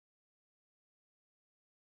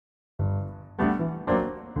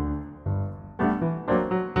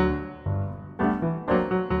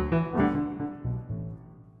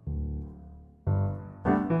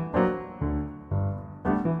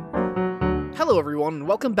Hello, everyone, and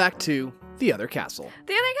welcome back to The Other Castle.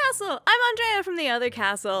 The Other Castle! I'm Andrea from The Other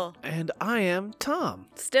Castle. And I am Tom.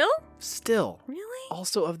 Still? Still. Really?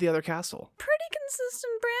 Also of The Other Castle. Pretty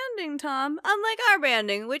consistent branding, Tom. Unlike our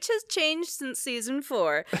branding, which has changed since season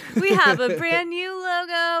 4. We have a brand new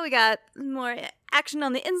logo. We got more action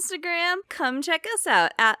on the Instagram. Come check us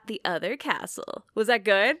out at The Other Castle. Was that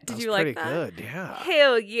good? Did you like that? Pretty good, yeah.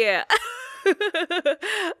 Hell yeah.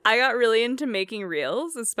 I got really into making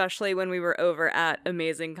reels, especially when we were over at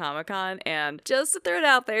Amazing Comic-Con, and just to throw it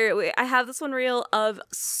out there, I have this one reel of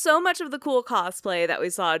so much of the cool cosplay that we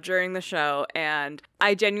saw during the show, and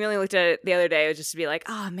I genuinely looked at it the other day just to be like,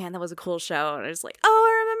 oh man, that was a cool show, and I was like, oh,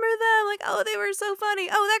 I remember them, like, oh, they were so funny,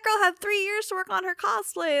 oh, that girl had 3 years to work on her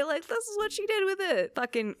cosplay, like, this is what she did with it.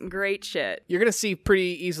 Fucking great shit. You're gonna see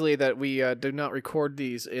pretty easily that we do not record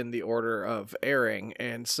these in the order of airing,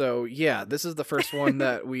 and so, yeah, this is the first one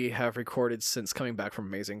that we have recorded since coming back from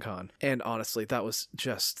Amazing Con. And honestly, that was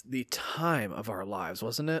just the time of our lives,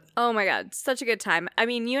 wasn't it? Oh my god, such a good time. I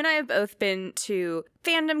mean, you and I have both been to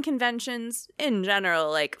fandom conventions in general,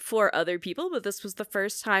 like for other people, but this was the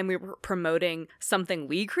first time we were promoting something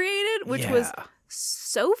we created, which was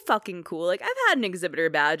so fucking cool. Like, I've had an exhibitor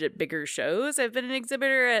badge at bigger shows. I've been an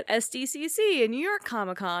exhibitor at SDCC and New York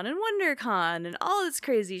Comic Con and WonderCon and all this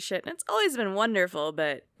crazy shit. And it's always been wonderful,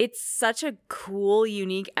 but it's such a cool,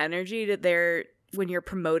 unique energy to there when you're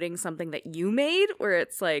promoting something that you made, where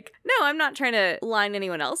it's like, no, I'm not trying to line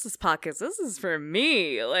anyone else's pockets. This is for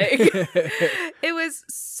me. Like, it was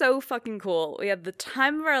so fucking cool. We had the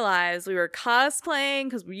time of our lives. We were cosplaying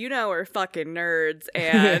because, you know, we're fucking nerds.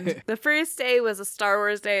 And the first day was a Star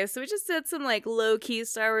Wars day. So we just did some like low key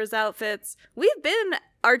Star Wars outfits. We've been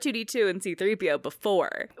R2-D2 and C-3PO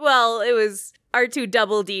before. Well, it was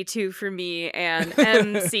R2-D2 for me and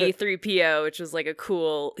MC-3PO, which was like a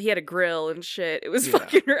cool, he had a grill and shit. It was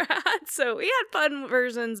fucking rad. So we had fun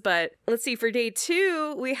versions, but let's see, for day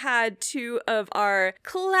 2, we had 2 of our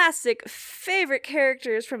classic favorite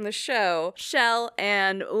characters from the show, Shell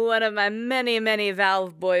and one of my many, many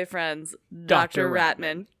Valve boyfriends, Dr.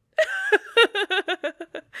 Ratman.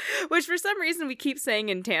 Which for some reason we keep saying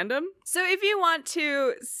in tandem. So if you want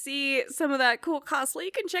to see some of that cool cosplay,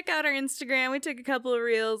 you can check out our Instagram. We took a couple of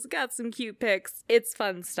reels, got some cute pics. It's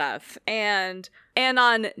fun stuff. And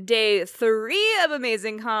on day 3 of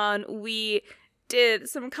Amazing Con, we did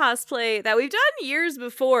some cosplay that we've done years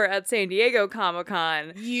before at San Diego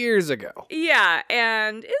Comic-Con. Years ago. Yeah,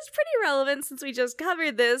 and it's pretty relevant since we just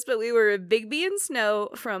covered this, but we were Bigby and Snow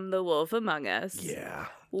from The Wolf Among Us. Yeah.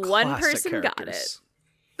 One Classic person characters.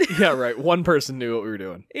 got it. Yeah, right. One person knew what we were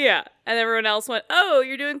doing. Yeah. And everyone else went, oh,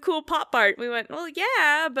 you're doing cool pop art. We went, well,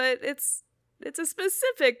 yeah, but it's a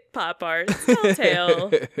specific pop art.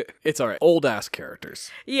 Telltale. It's all right. Old ass characters.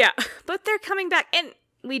 Yeah. But they're coming back. And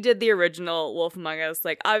we did the original Wolf Among Us.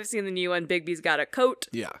 Like, obviously in the new one, Bigby's got a coat.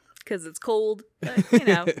 Yeah. Because it's cold. But, you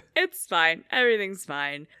know, it's fine. Everything's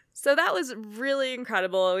fine. So that was really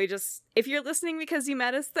incredible. If you're listening because you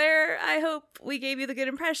met us there, I hope we gave you the good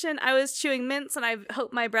impression. I was chewing mints and I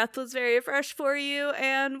hope my breath was very fresh for you.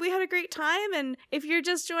 And we had a great time. And if you're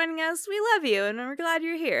just joining us, we love you and we're glad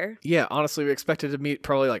you're here. Yeah, honestly, we expected to meet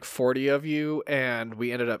probably like 40 of you. And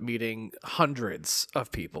we ended up meeting hundreds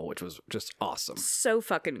of people, which was just awesome. So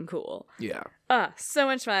fucking cool. Yeah. So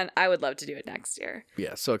much fun. I would love to do it next year.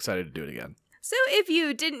 Yeah, so excited to do it again. So if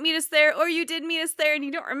you didn't meet us there, or you did meet us there and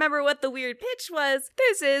you don't remember what the weird pitch was,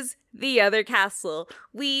 this is The Other Castle.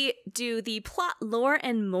 We do the plot, lore,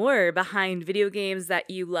 and more behind video games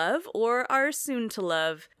that you love, or are soon to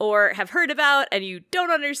love, or have heard about and you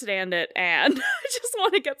don't understand it, and just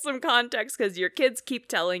want to get some context because your kids keep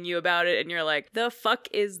telling you about it and you're like, the fuck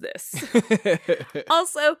is this?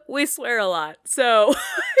 Also, we swear a lot, so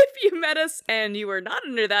if you met us and you were not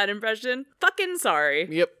under that impression, fucking sorry.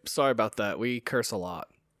 Yep, sorry about that. We curse a lot.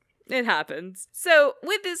 It happens. So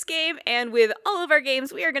with this game and with all of our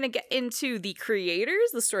games, we are going to get into the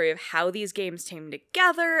creators, the story of how these games came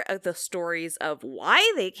together, the stories of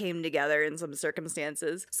why they came together in some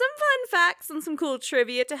circumstances, some fun facts and some cool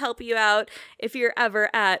trivia to help you out if you're ever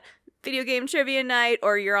at video game trivia night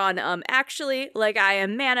or you're on Actually, like I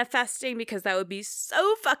am manifesting because that would be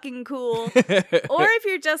so fucking cool. Or if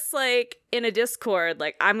you're just like in a Discord,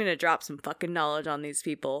 like I'm going to drop some fucking knowledge on these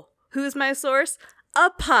people. Who's my source? A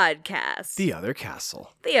podcast. The Other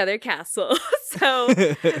Castle. The Other Castle. So,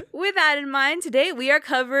 with that in mind, today we are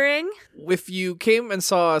covering... If you came and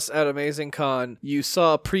saw us at Amazing Con, you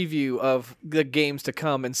saw a preview of the games to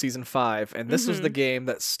come in Season 5, and this was the game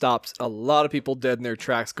that stopped a lot of people dead in their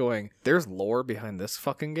tracks going, there's lore behind this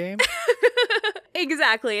fucking game?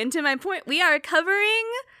 Exactly, and to my point, we are covering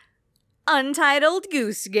Untitled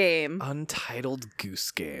Goose Game. Untitled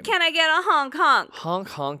Goose Game. Can I get a honk honk? Honk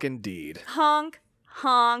honk indeed. Honk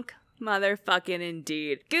honk. Motherfucking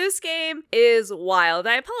indeed. Goose Game is wild.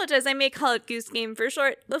 I apologize, I may call it Goose Game for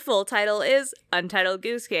short. The full title is Untitled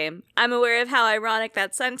Goose Game. I'm aware of how ironic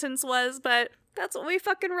that sentence was, but that's what we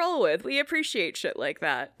fucking roll with. We appreciate shit like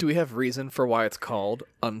that. Do we have reason for why it's called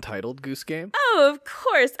Untitled Goose Game? Oh, of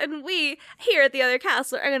course. And we, here at the Other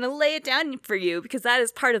Castle, are going to lay it down for you because that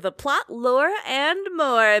is part of the plot, lore, and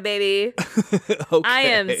more, baby. Okay. I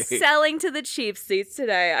am selling to the cheap seats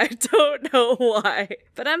today. I don't know why,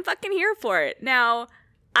 but I'm fucking here for it. Now,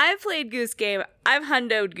 I've played Goose Game. I've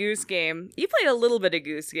hundoed Goose Game. You played a little bit of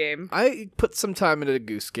Goose Game. I put some time into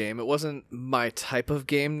Goose Game. It wasn't my type of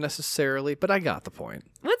game necessarily, but I got the point.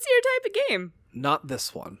 What's your type of game? Not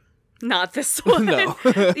this one. Not this one. No.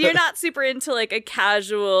 You're not super into like a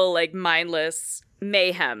casual, like mindless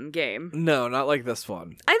mayhem game. No, not like this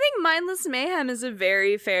one. I think mindless mayhem is a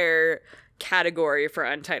very fair category for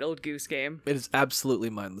Untitled Goose Game. It is absolutely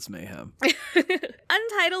mindless mayhem.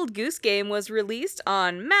 Untitled Goose Game was released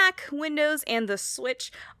on Mac, Windows, and the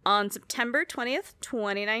Switch on September 20th,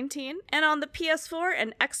 2019, and on the PS4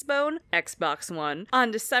 and Xbox One on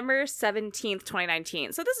December 17th,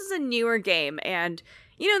 2019. So this is a newer game, and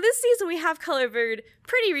this season we have covered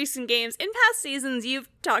pretty recent games. In past seasons, you've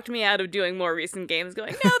talked me out of doing more recent games,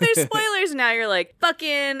 going, no, there's spoilers. Now you're like,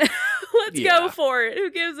 fucking, let's go for it.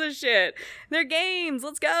 Who gives a shit? They're games.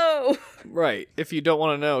 Let's go. Right. If you don't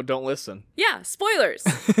want to know, don't listen. Yeah, spoilers.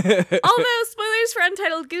 Although spoilers for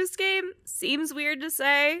Untitled Goose Game seems weird to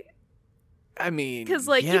say. I mean, because,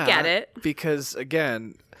 you get it. Because,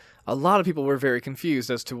 again, a lot of people were very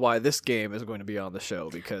confused as to why this game is going to be on the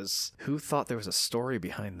show, because who thought there was a story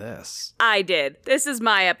behind this? I did. This is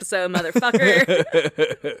my episode,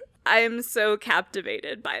 motherfucker. I am so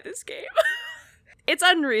captivated by this game. It's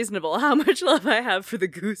unreasonable how much love I have for the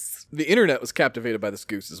goose. The internet was captivated by this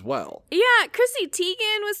goose as well. Yeah, Chrissy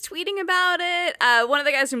Teigen was tweeting about it. One of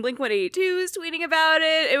the guys from Blink-182 was tweeting about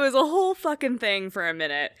it. It was a whole fucking thing for a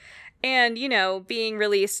minute. And, being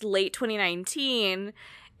released late 2019...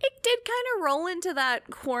 it did kind of roll into that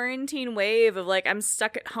quarantine wave of I'm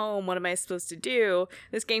stuck at home. What am I supposed to do?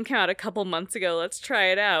 This game came out a couple months ago. Let's try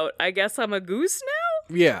it out. I guess I'm a goose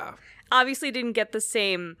now? Yeah. Obviously didn't get the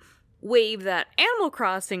same wave that Animal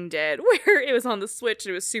Crossing did, where it was on the Switch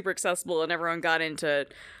and it was super accessible and everyone got into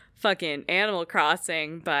fucking Animal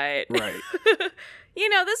Crossing, but... Right.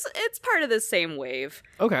 it's part of the same wave.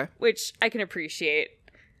 Okay. Which I can appreciate.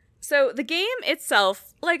 So the game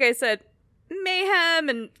itself, like I said, mayhem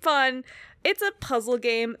and fun. It's a puzzle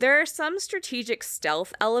game. There are some strategic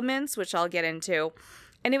stealth elements, which I'll get into.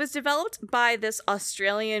 And it was developed by this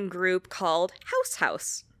Australian group called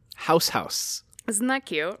House. House. Isn't that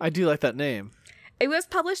cute? I do like that name. It was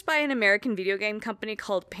published by an American video game company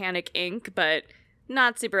called Panic Inc., but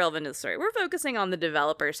not super relevant to the story. We're focusing on the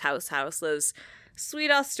developers House, those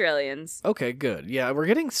sweet Australians. Okay, good. Yeah, we're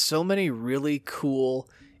getting so many really cool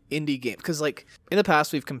indie games, because in the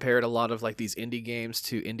past we've compared a lot of these indie games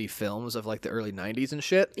to indie films of the early 90s and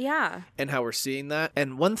shit. Yeah. And how we're seeing that.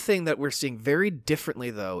 And one thing that we're seeing very differently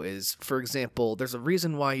though is, for example, there's a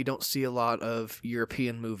reason why you don't see a lot of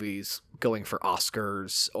European movies going for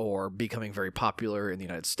Oscars or becoming very popular in the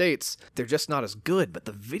United States. They're just not as good. But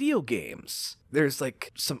the video games, there's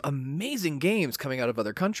some amazing games coming out of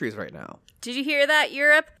other countries right now. Did you hear that,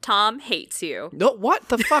 Europe? Tom hates you. No, what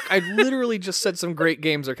the fuck? I literally just said some great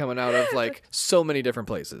games are coming out of so many different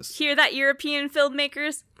places. Hear that, European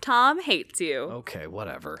filmmakers? Tom hates you. Okay,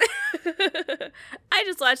 whatever. I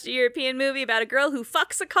just watched a European movie about a girl who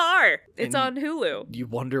fucks a car. It's on Hulu. You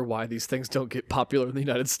wonder why these things don't get popular in the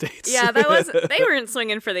United States. Yeah, they weren't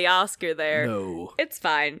swinging for the Oscar there. No. It's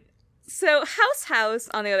fine. So House,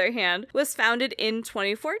 on the other hand, was founded in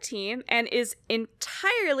 2014 and is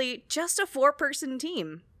entirely just a 4-person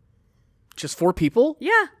team. Just 4 people?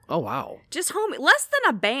 Yeah. Oh, wow. Just less than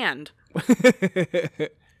a band.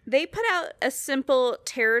 They put out a simple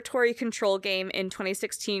territory control game in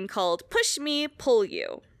 2016 called Push Me, Pull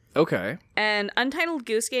You. Okay. And Untitled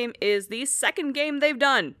Goose Game is the second game they've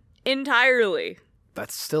done entirely.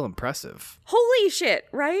 That's still impressive. Holy shit,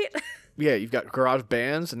 right? Yeah, you've got garage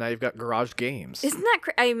bands, and now you've got garage games. Isn't that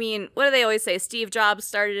I mean, what do they always say? Steve Jobs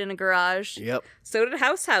started in a garage. Yep. So did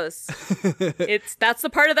House. That's the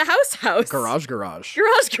part of the house. Garage.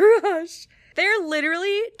 Garage. They're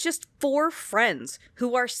literally just 4 friends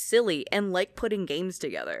who are silly and like putting games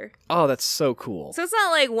together. Oh, that's so cool. So it's not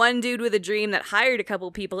like one dude with a dream that hired a couple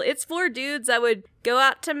people. It's 4 dudes that would go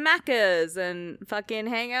out to Meccas and fucking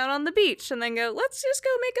hang out on the beach and then go, let's just go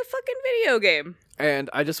make a fucking video game.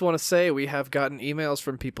 And I just want to say we have gotten emails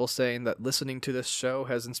from people saying that listening to this show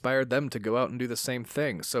has inspired them to go out and do the same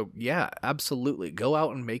thing. So yeah, absolutely. Go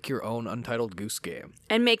out and make your own Untitled Goose game.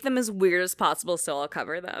 And make them as weird as possible so I'll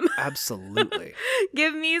cover them. Absolutely.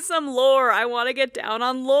 Give me some lore. I want to get down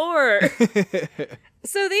on lore.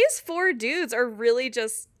 So these 4 dudes are really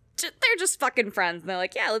just they're just fucking friends. And they're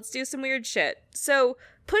like, yeah, let's do some weird shit. So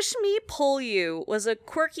Push Me, Pull You was a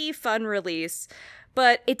quirky, fun release,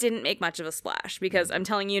 but it didn't make much of a splash because I'm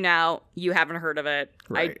telling you now, you haven't heard of it.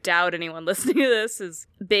 Right. I doubt anyone listening to this is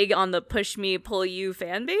big on the Push Me, Pull You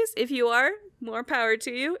fan base. If you are, more power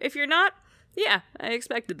to you. If you're not, yeah, I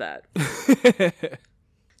expected that.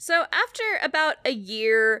 So after about a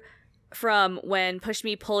year from when Push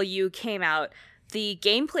Me, Pull You came out, the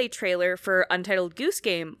gameplay trailer for Untitled Goose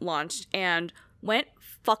Game launched and went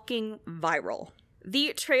fucking viral.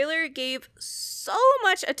 The trailer gave so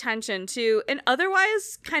much attention to an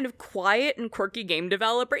otherwise kind of quiet and quirky game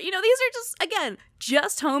developer. You know, these are just, again,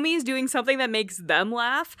 just homies doing something that makes them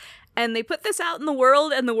laugh. And they put this out in the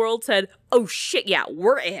world, and the world said, oh shit, yeah,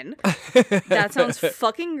 we're in. That sounds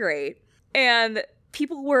fucking great. And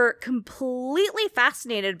people were completely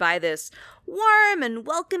fascinated by this warm and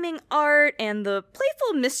welcoming art and the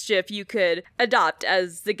playful mischief you could adopt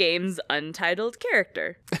as the game's untitled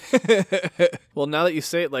character. Well, now that you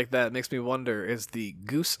say it like that, it makes me wonder, is the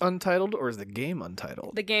Goose untitled or is the game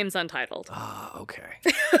untitled? The game's untitled. Ah, okay.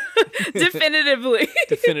 Definitively.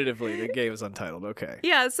 Definitively, the game is untitled, okay.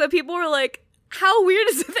 Yeah, so people were like, how weird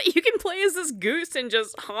is it that you can play as this goose and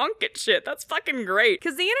just honk at shit? That's fucking great.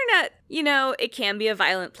 Because the internet, you know, it can be a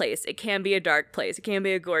violent place. It can be a dark place. It can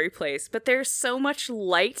be a gory place. But there's so much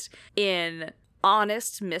light in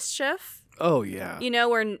honest mischief. Oh, yeah. You know,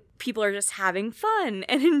 where people are just having fun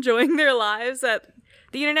and enjoying their lives. That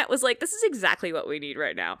the internet was like, this is exactly what we need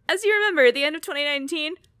right now. As you remember, at the end of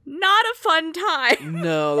 2019, not a fun time.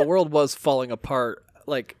 No, the world was falling apart,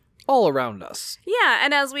 like, all around us. Yeah,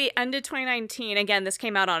 and as we ended 2019, again, this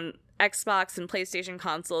came out on Xbox and PlayStation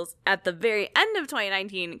consoles at the very end of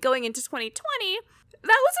 2019, going into 2020, that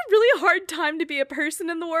was a really hard time to be a person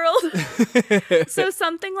in the world. So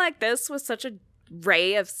something like this was such a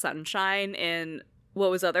ray of sunshine in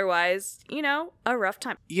what was otherwise, you know, a rough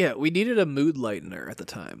time. Yeah, we needed a mood lightener at the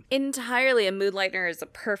time. Entirely, a mood lightener is a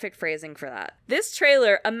perfect phrasing for that. This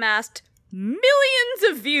trailer amassed millions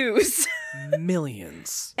of views.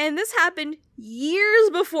 Millions. And this happened years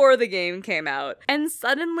before the game came out. And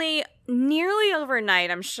suddenly, nearly overnight,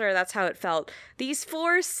 I'm sure that's how it felt, these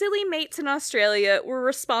 4 silly mates in Australia were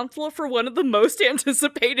responsible for one of the most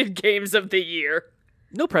anticipated games of the year.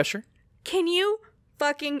 No pressure. Can you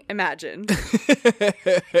fucking imagine?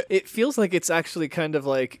 It feels like it's actually kind of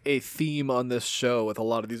like a theme on this show with a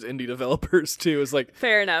lot of these indie developers too. Is like,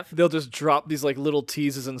 fair enough. They'll just drop these like little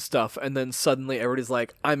teases and stuff, and then suddenly everybody's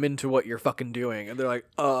like, I'm into what you're fucking doing. And they're like,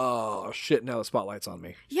 oh shit, now the spotlight's on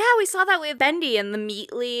me. Yeah, we saw that with Bendy and the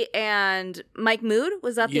Meatly and Mike Mood.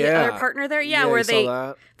 Was that the other partner there? Yeah, where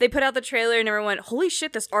they put out the trailer and everyone went, holy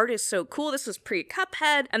shit, this art is so cool. This was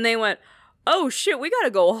pre-Cuphead. And they went, oh shit, we gotta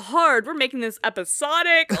go hard. We're making this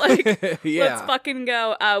episodic. Like, yeah. Let's fucking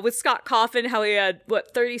go. With Scott Coffin, how he had,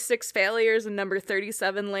 36 failures and number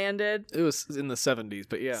 37 landed? It was in the 70s,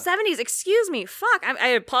 but yeah. 70s, excuse me. Fuck. I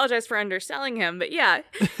apologize for underselling him, but yeah.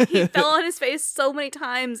 He fell on his face so many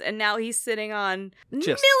times, and now he's sitting on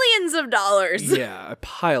millions of dollars. Yeah, a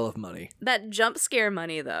pile of money. That jump scare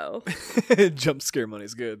money, though. Jump scare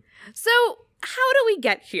money's good. So, how do we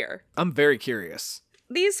get here? I'm very curious.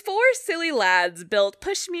 These 4 silly lads built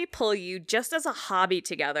Push Me, Pull You just as a hobby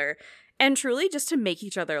together, and truly just to make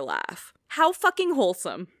each other laugh. How fucking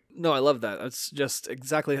wholesome. No, I love that. That's just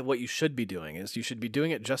exactly what you should be doing, is you should be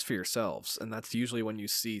doing it just for yourselves, and that's usually when you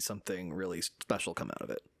see something really special come out of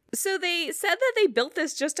it. So they said that they built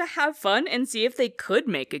this just to have fun and see if they could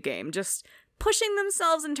make a game, just pushing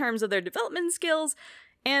themselves in terms of their development skills.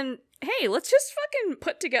 And hey, let's just fucking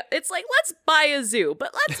put together, it's like, let's buy a zoo,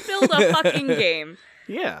 but let's build a fucking game.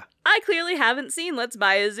 Yeah. I clearly haven't seen Let's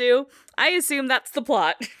Buy a Zoo. I assume that's the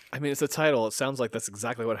plot. I mean, it's a title. It sounds like that's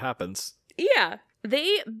exactly what happens. Yeah.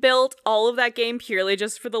 They built all of that game purely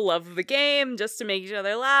just for the love of the game, just to make each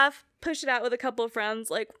other laugh, push it out with a couple of friends.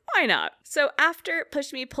 Like, why not? So after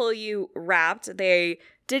Push Me, Pull You wrapped, they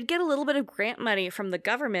did get a little bit of grant money from the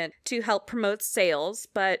government to help promote sales,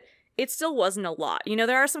 but it still wasn't a lot. You know,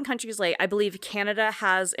 there are some countries like, I believe Canada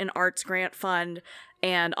has an arts grant fund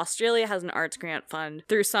and Australia has an arts grant fund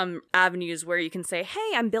through some avenues where you can say,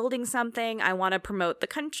 hey, I'm building something. I want to promote the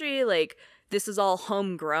country. Like, this is all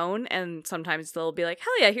homegrown. And sometimes they'll be like,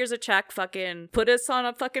 hell yeah, here's a check. Fucking put us on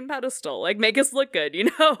a fucking pedestal. Like, make us look good, you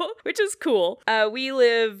know? Which is cool. We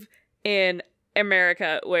live in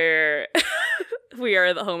America where we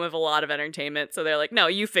are the home of a lot of entertainment. So they're like, no,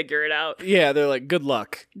 you figure it out. Yeah, they're like, good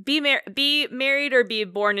luck. Be married or be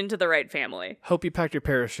born into the right family. Hope you packed your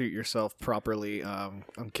parachute yourself properly. I'm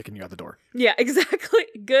kicking you out the door. Yeah, exactly.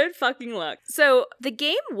 Good fucking luck. So the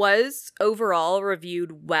game was overall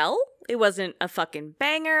reviewed well. It wasn't a fucking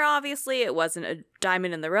banger, obviously. It wasn't a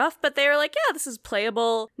diamond in the rough, but they were like, yeah, this is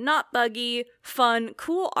playable, not buggy, fun,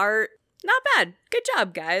 cool art. Not bad. Good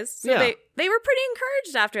job, guys. So yeah. They were pretty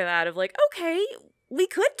encouraged after that of like, okay, we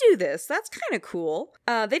could do this. That's kind of cool.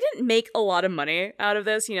 They didn't make a lot of money out of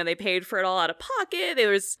this. You know, they paid for it all out of pocket.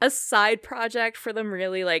 There was a side project for them,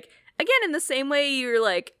 really. Like, again, in the same way you're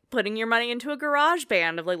like putting your money into a garage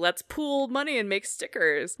band of like, let's pool money and make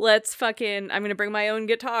stickers. Let's fucking, I'm going to bring my own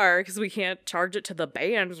guitar because we can't charge it to the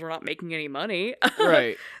band because we're not making any money.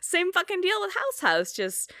 Right. Same fucking deal with House.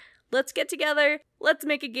 Just let's get together. Let's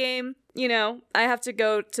make a game. You know, I have to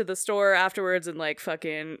go to the store afterwards and like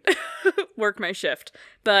fucking work my shift.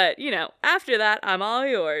 But, you know, after that, I'm all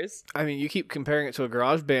yours. I mean, you keep comparing it to a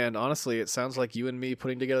garage band. Honestly, it sounds like you and me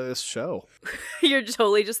putting together this show. You're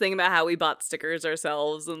totally just thinking about how we bought stickers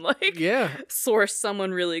ourselves and like source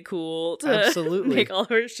someone really cool to absolutely make all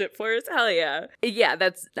our shit for us. Hell yeah. Yeah,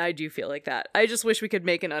 I do feel like that. I just wish we could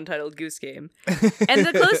make an Untitled Goose game. And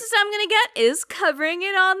the closest I'm going to get is covering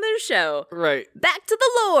it on the show. Right. Back to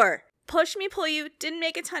the lore. Push Me Pull You didn't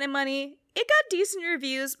make a ton of money. It got decent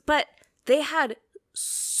reviews, but they had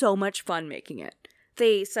so much fun making it.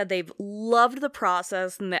 They said they've loved the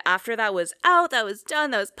process, and that after that was out, that was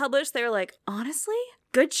done, that was published, they were like, honestly,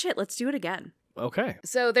 good shit, let's do it again. Okay.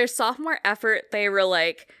 So their sophomore effort, they were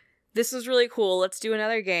like, this is really cool, let's do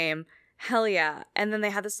another game. Hell yeah. And then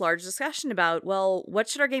they had this large discussion about, well, what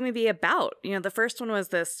should our game be about? You know, the first one was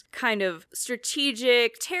this kind of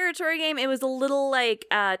strategic territory game. It was a little like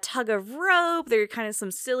tug of rope. There were kind of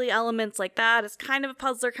some silly elements like that. It's kind of a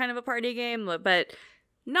puzzler, kind of a party game, but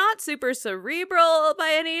not super cerebral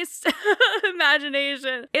by any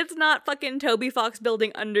imagination. It's not fucking Toby Fox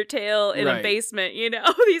building Undertale in a basement, you know?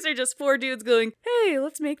 These are just four dudes going, hey,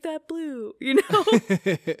 let's make that blue, you know?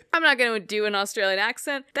 I'm not going to do an Australian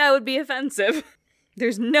accent. That would be offensive.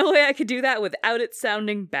 There's no way I could do that without it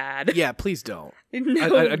sounding bad. Yeah, please don't.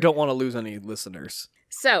 No. I don't want to lose any listeners.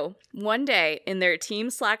 So, one day in their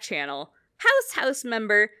team Slack channel, House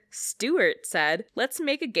member Stuart said, let's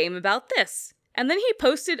make a game about this. And then he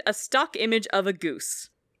posted a stock image of a goose.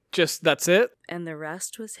 Just, that's it? And the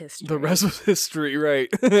rest was history. The rest was history, right.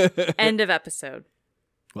 End of episode.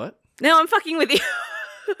 What? No, I'm fucking with you.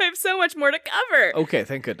 I have so much more to cover. Okay,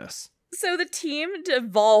 thank goodness. So the team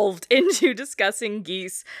devolved into discussing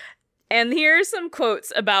geese. And here are some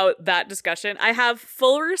quotes about that discussion. I have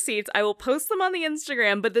full receipts. I will post them on the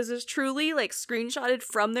Instagram, but this is truly like screenshotted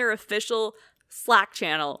from their official Slack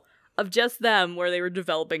channel of just them where they were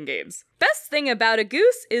developing games. Best thing about a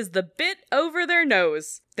goose is the bit over their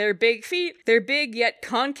nose. Their big feet, their big yet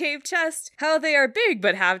concave chest, how they are big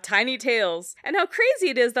but have tiny tails, and how crazy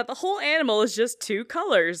it is that the whole animal is just two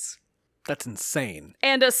colors. That's insane.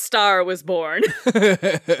 And a star was born.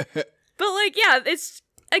 But like, yeah, it's,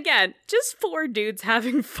 again, just four dudes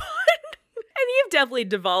having fun. And you've definitely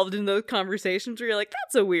devolved in those conversations where you're like,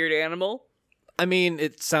 that's a weird animal. I mean,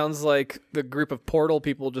 it sounds like the group of Portal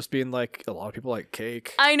people just being like, a lot of people like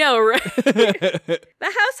cake. I know, right? The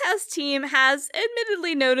House team has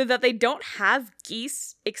admittedly noted that they don't have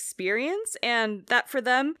geese experience, and that for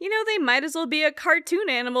them, you know, they might as well be a cartoon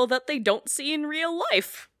animal that they don't see in real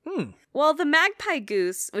life. While the magpie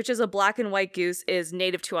goose, which is a black and white goose, is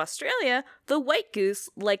native to Australia, the white goose,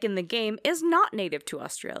 like in the game, is not native to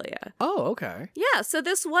Australia. Oh, okay. Yeah, so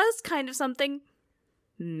this was kind of something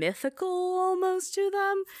mythical almost to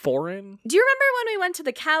them. Foreign? Do you remember when we went to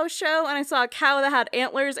the cow show and I saw a cow that had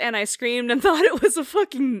antlers and I screamed and thought it was a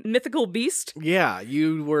fucking mythical beast? Yeah,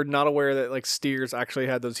 you were not aware that like steers actually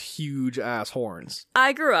had those huge ass horns.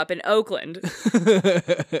 I grew up in Oakland.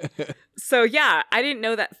 So yeah, I didn't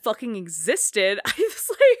know that fucking existed. I was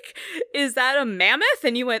like, is that a mammoth?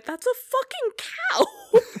 And you went, that's a fucking cow.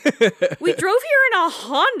 We drove here in a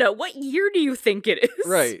Honda. What year do you think it is?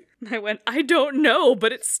 Right. And I went, I don't know,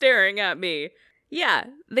 but it's staring at me. Yeah,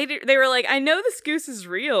 they were like, I know this goose is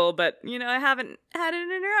real, but, you know, I haven't had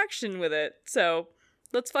an interaction with it, so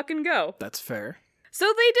let's fucking go. That's fair.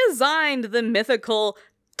 So they designed the mythical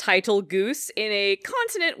Untitled Goose in a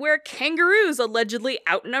continent where kangaroos allegedly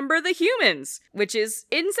outnumber the humans, which is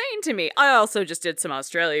insane to me. I also just did some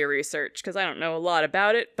Australia research because I don't know a lot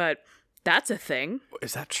about it, but that's a thing.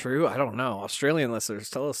 Is that true? I don't know. Australian listeners,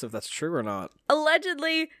 tell us if that's true or not.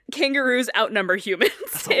 Allegedly, kangaroos outnumber humans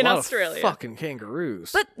in Australia. Of fucking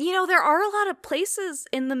kangaroos. But, there are a lot of places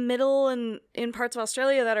in the middle and in parts of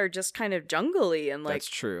Australia that are just kind of jungly and, that's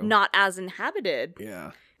true. Not as inhabited.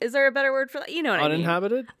 Yeah. Is there a better word for that? You know what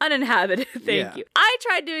Uninhabited? I mean. Uninhabited. Thank you. I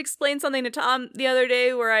tried to explain something to Tom the other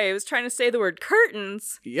day where I was trying to say the word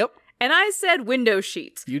curtains. Yep. And I said window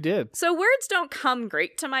sheets. You did. So words don't come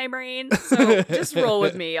great to my brain, so just roll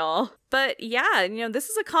with me, y'all. But yeah, this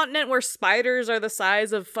is a continent where spiders are the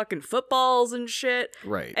size of fucking footballs and shit.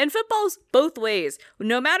 Right. And footballs both ways.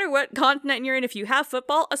 No matter what continent you're in, if you have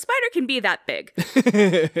football, a spider can be that big.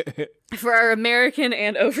 For our American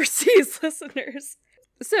and overseas listeners.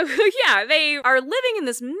 So, yeah, they are living in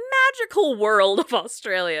this magical world of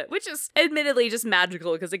Australia, which is admittedly just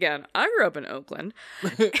magical because, again, I grew up in Oakland.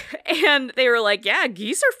 And they were like, yeah,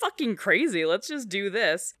 geese are fucking crazy. Let's just do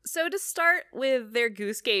this. So to start with their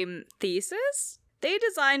Goose Game thesis, they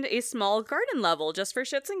designed a small garden level just for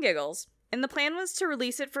shits and giggles. And the plan was to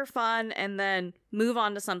release it for fun and then move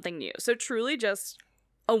on to something new. So truly just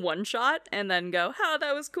a one-shot and then go, oh,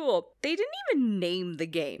 that was cool. They didn't even name the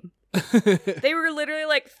game. They were literally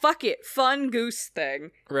like, fuck it, fun goose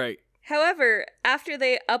thing. Right. However, after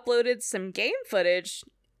they uploaded some game footage,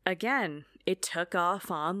 again, it took off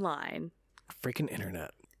online. Freaking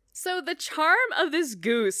internet. So the charm of this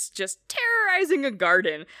goose just terrorizing a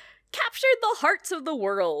garden captured the hearts of the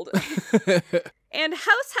world. And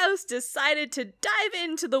House decided to dive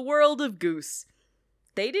into the world of Goose.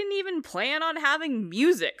 They didn't even plan on having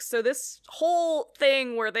music, so this whole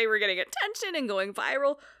thing where they were getting attention and going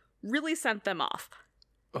viral really sent them off.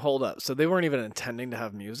 Hold up. So they weren't even intending to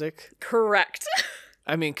have music? Correct.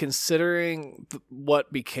 I mean, considering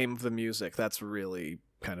what became of the music, that's really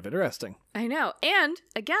kind of interesting. I know. And,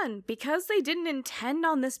 again, because they didn't intend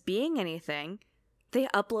on this being anything, they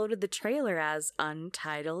uploaded the trailer as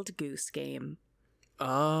Untitled Goose Game.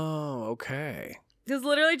 Oh, okay. Because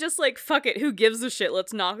literally just like, fuck it, who gives a shit?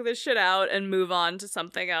 Let's knock this shit out and move on to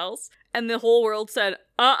something else. And the whole world said,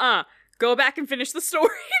 go back and finish the story.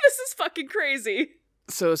 This is fucking crazy.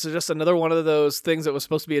 So it's just another one of those things that was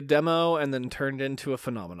supposed to be a demo and then turned into a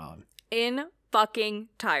phenomenon. In fucking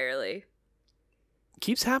entirely.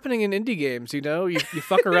 Keeps happening in indie games, You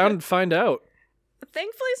fuck around and find out.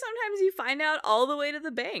 Thankfully, sometimes you find out all the way to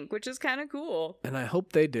the bank, which is kind of cool. And I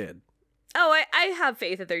hope they did. Oh, I have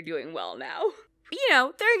faith that they're doing well now.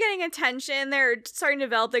 They're getting attention, they're starting to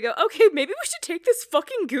develop, they go, okay, maybe we should take this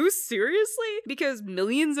fucking goose seriously, because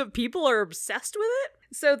millions of people are obsessed with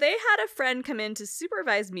it. So they had a friend come in to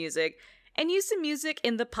supervise music, and use some music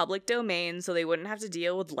in the public domain so they wouldn't have to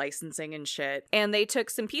deal with licensing and shit. And they took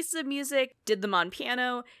some pieces of music, did them on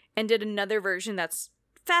piano, and did another version that's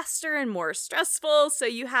faster and more stressful. So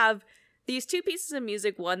you have these two pieces of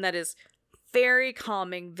music, one that is very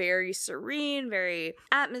calming, very serene, very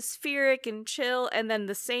atmospheric and chill, and then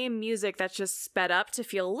the same music that's just sped up to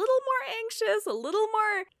feel a little more anxious, a little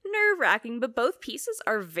more nerve-wracking, but both pieces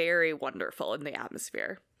are very wonderful in the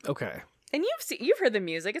atmosphere. Okay. And you've heard the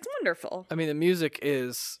music, it's wonderful. I mean, the music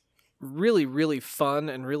is really, really fun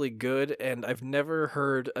and really good, and I've never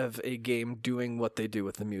heard of a game doing what they do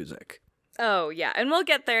with the music. Oh, yeah, and we'll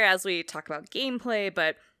get there as we talk about gameplay,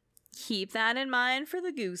 but keep that in mind for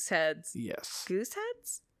the goose heads. Yes. Goose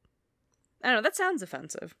heads? I don't know, that sounds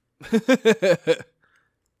offensive. The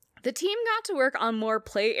team got to work on more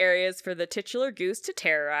play areas for the titular goose to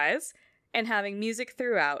terrorize, and having music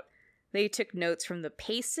throughout. They took notes from the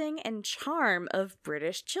pacing and charm of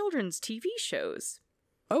British children's TV shows.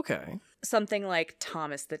 Okay. Something like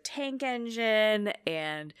Thomas the Tank Engine,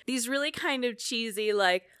 and these really kind of cheesy,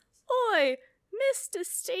 like, oi, Mr.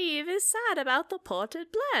 Steve is sad about the potted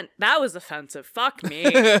plant. That was offensive. Fuck me.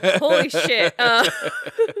 Holy shit. That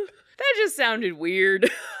just sounded weird.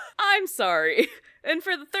 I'm sorry. And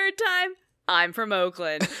for the third time, I'm from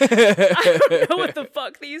Oakland. I don't know what the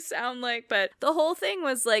fuck these sound like, but the whole thing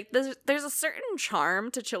was like, there's a certain charm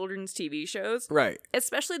to children's TV shows. Right.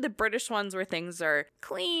 Especially the British ones where things are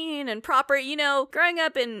clean and proper. Growing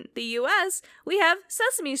up in the US, we have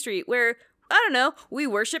Sesame Street where, I don't know, we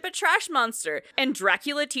worship a trash monster, and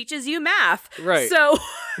Dracula teaches you math. Right. So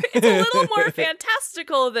it's a little more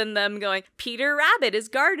fantastical than them going, Peter Rabbit is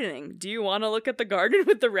gardening. Do you want to look at the garden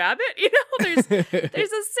with the rabbit? There's a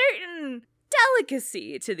certain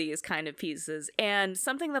delicacy to these kind of pieces. And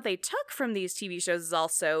something that they took from these TV shows is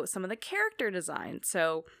also some of the character design.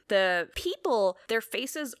 So the people, their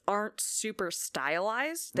faces aren't super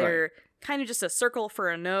stylized. They're kind of just a circle for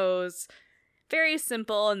a nose. Very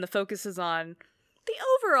simple, and the focus is on the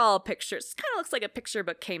overall picture. It kind of looks like a picture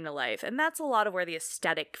book came to life, and that's a lot of where the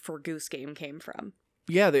aesthetic for Goose Game came from.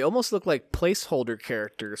 Yeah, they almost look like placeholder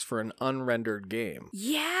characters for an unrendered game.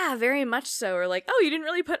 Yeah, very much so. Or like, oh, you didn't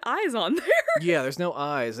really put eyes on there. Yeah, there's no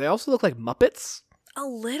eyes. They also look like Muppets. A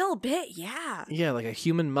little bit, yeah. Yeah, like a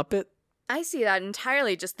human Muppet. I see that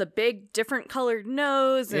entirely. Just the big, different colored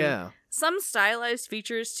nose and some stylized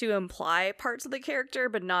features to imply parts of the character,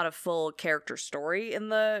 but not a full character story in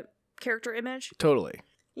the character image. Totally.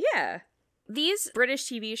 Yeah. These British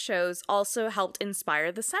TV shows also helped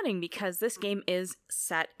inspire the setting because this game is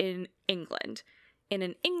set in England, in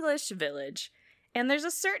an English village. And there's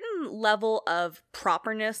a certain level of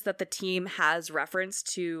properness that the team has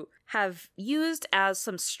referenced to have used as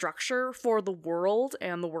some structure for the world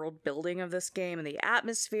and the world building of this game and the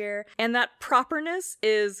atmosphere. And that properness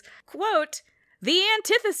is, quote, the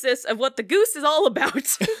antithesis of what the Goose is all about.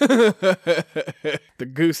 The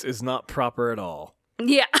Goose is not proper at all.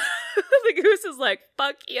 Yeah. The Goose is like,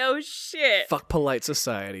 fuck yo shit. Fuck polite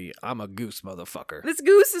society. I'm a goose, motherfucker. This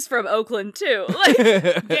Goose is from Oakland, too.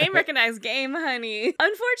 Like, game recognized game, honey.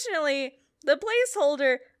 Unfortunately, the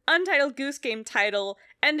placeholder Untitled Goose Game title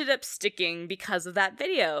ended up sticking because of that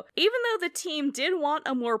video, even though the team did want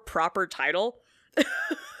a more proper title.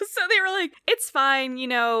 So they were like, it's fine, you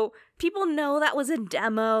know, people know that was a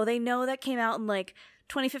demo. They know that came out in like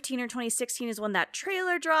 2015 or 2016 is when that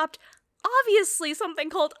trailer dropped. Obviously,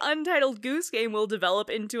 something called Untitled Goose Game will develop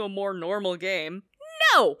into a more normal game.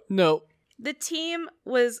 No! The team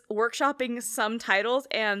was workshopping some titles,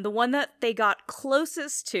 and the one that they got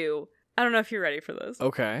closest to, I don't know if you're ready for this.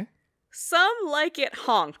 Okay. Some Like It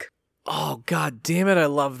Honk. Oh, god damn it, I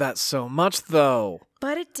love that so much, though.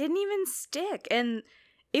 But it didn't even stick, and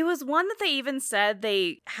it was one that they even said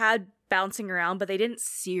they had bouncing around, but they didn't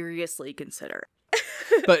seriously consider.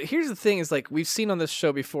 But here's the thing is, like, we've seen on this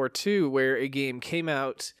show before, too, where a game came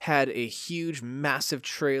out, had a huge, massive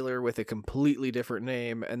trailer with a completely different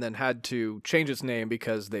name, and then had to change its name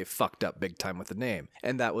because they fucked up big time with the name.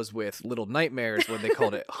 And that was with Little Nightmares when they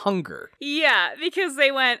called it Hunger. Yeah, because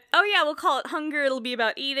they went, oh yeah, we'll call it Hunger, it'll be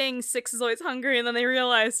about eating, 6 is always hungry, and then they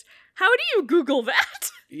realized, how do you Google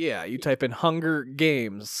that? Yeah, you type in Hunger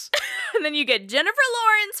Games. And then you get Jennifer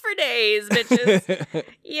Lawrence for days, bitches.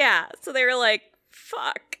 Yeah, so they were like,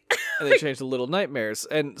 fuck. And they changed to Little Nightmares.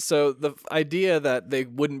 And so the idea that they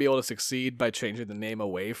wouldn't be able to succeed by changing the name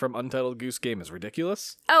away from Untitled Goose Game is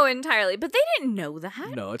ridiculous. Oh, entirely. But they didn't know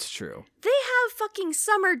that. No, it's true. They have fucking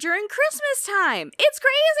summer during Christmas time. It's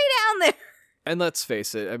crazy down there. And let's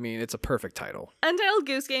face it, I mean, it's a perfect title. Untitled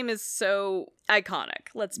Goose Game is so iconic.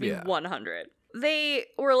 Let's be 100. They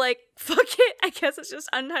were like, fuck it, I guess it's just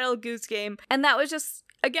Untitled Goose Game. And that was just,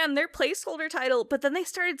 again, their placeholder title, but then they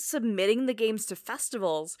started submitting the games to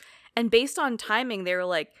festivals. And based on timing, they were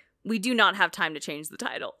like, we do not have time to change the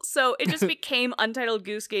title. So it just became Untitled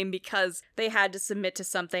Goose Game because they had to submit to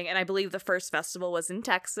something. And I believe the first festival was in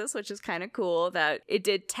Texas, which is kind of cool that it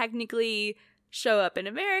did technically show up in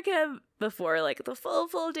America before like the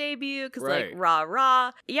full debut. Because like,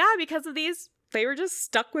 rah. Yeah, because of these, they were just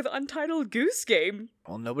stuck with Untitled Goose Game.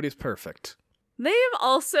 Well, nobody's perfect. They have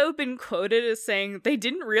also been quoted as saying they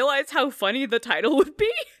didn't realize how funny the title would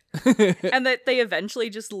be. And that they eventually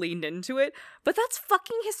just leaned into it. But that's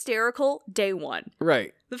fucking hysterical day one.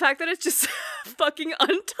 Right. The fact that it's just fucking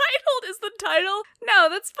Untitled is the title? No,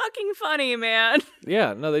 that's fucking funny, man.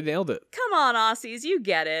 Yeah, no, they nailed it. Come on, Aussies, you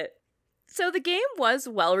get it. So the game was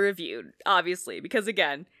well reviewed, obviously, because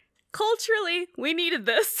again, culturally, we needed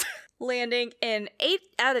this. Landing in 8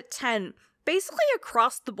 out of 10 basically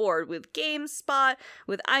across the board with GameSpot,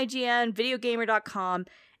 with IGN, videogamer.com,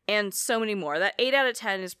 and so many more. That 8 out of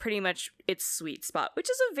 10 is pretty much its sweet spot, which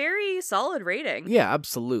is a very solid rating. Yeah,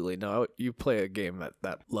 absolutely. No, you play a game at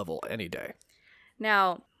that level any day.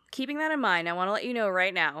 Now, keeping that in mind, I want to let you know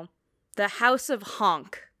right now, the House of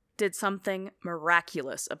Honk did something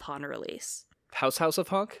miraculous upon release. House of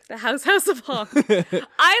Honk? The House of Honk.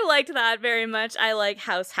 I liked that very much. I like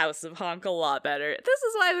House of Honk a lot better. This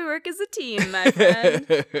is why we work as a team, my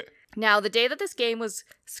friend. Now, the day that this game was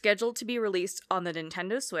scheduled to be released on the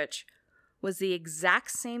Nintendo Switch was the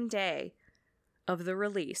exact same day of the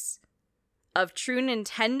release of true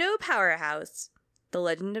Nintendo powerhouse, The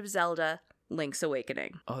Legend of Zelda: Link's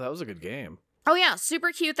Awakening. Oh, that was a good game. Oh yeah,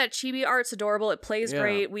 super cute. That chibi art's adorable. It plays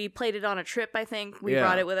great. We played it on a trip, I think. We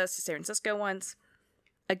brought it with us to San Francisco once.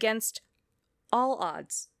 Against all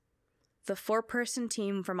odds, the 4-person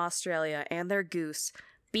team from Australia and their Goose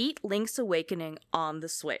beat Link's Awakening on the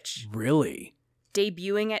Switch. Really?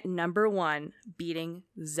 Debuting at number 1, beating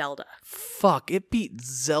Zelda. Fuck, it beat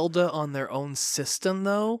Zelda on their own system,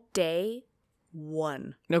 though? Day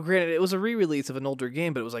 1. Now, granted, it was a re-release of an older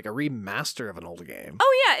game, but it was like a remaster of an older game.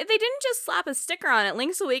 Oh yeah, they didn't just slap a sticker on it.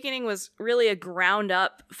 Link's Awakening was really a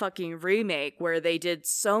ground-up fucking remake where they did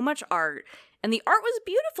so much art. And the art was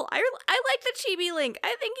beautiful. I like the chibi Link.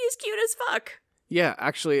 I think he's cute as fuck. Yeah,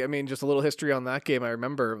 actually, I mean, just a little history on that game. I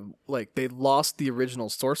remember, like, they lost the original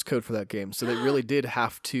source code for that game, so they really did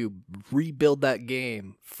have to rebuild that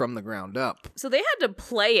game from the ground up. So they had to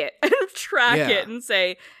play it and track it and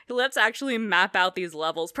say, let's actually map out these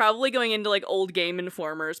levels. Probably going into, like, old Game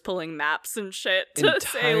Informers, pulling maps and shit to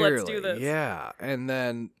say, let's do this. Yeah, and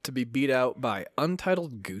then to be beat out by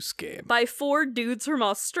Untitled Goose Game. By 4 dudes from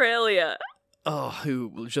Australia. Oh,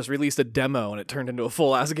 who just released a demo and it turned into a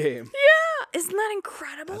full-ass game. Yeah, isn't that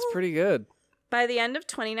incredible? That's pretty good. By the end of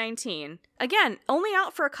 2019, again, only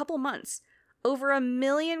out for a couple months, over 1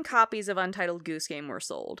 million copies of Untitled Goose Game were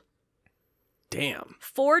sold. Damn.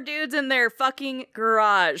 4 dudes in their fucking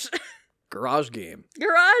garage. Garage game.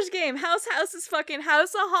 Garage game. House is fucking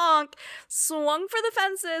House of Honk. Swung for the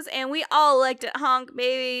fences, and we all liked it, honk,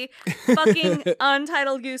 baby. Fucking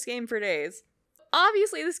Untitled Goose Game for days.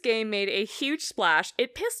 Obviously, this game made a huge splash.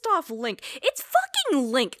 It pissed off Link. It's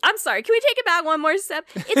fucking Link. I'm sorry, can we take it back one more step?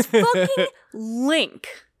 It's fucking Link.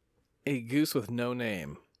 A goose with no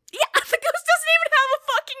name. Yeah, the goose doesn't even have a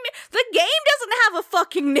fucking name. The game doesn't have a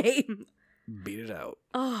fucking name. Beat it out.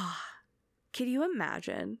 Oh, can you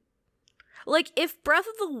imagine? Like, if Breath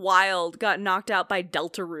of the Wild got knocked out by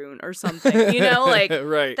Deltarune or something, you know? Like,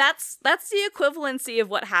 right. That's the equivalency of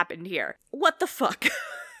what happened here. What the fuck?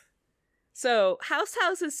 So,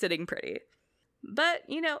 House is sitting pretty. But,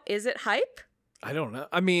 you know, is it hype? I don't know.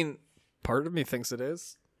 I mean, part of me thinks it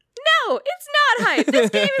is. No, it's not hype. This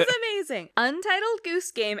game is amazing. Untitled Goose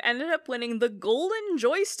Game ended up winning the Golden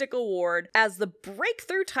Joystick Award as the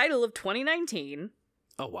breakthrough title of 2019.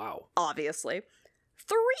 Oh, wow. Obviously.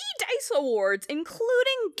 3 DICE Awards,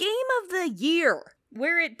 including Game of the Year,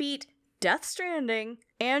 where it beat Death Stranding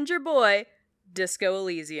and your boy, Disco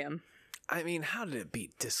Elysium. I mean, how did it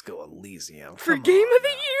beat Disco Elysium? For Game of the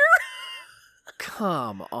Year?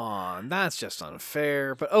 Come on. That's just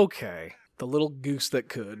unfair, but okay. The little goose that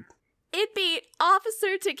could. It beat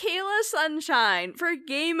Officer Tequila Sunshine for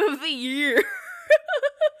Game of the Year.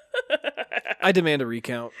 I demand a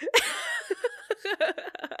recount.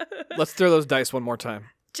 Let's throw those dice one more time.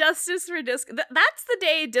 Justice for Disco. That's the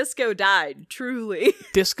day Disco died, truly.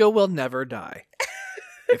 Disco will never die.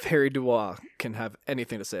 If Harry Dubois can have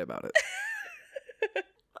anything to say about it.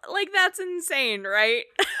 Like, that's insane, right?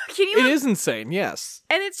 It is insane, yes.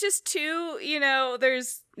 And it's just too, you know,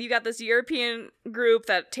 you got this European group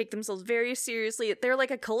that take themselves very seriously. They're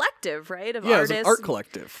like a collective, right? Of artists. It's an art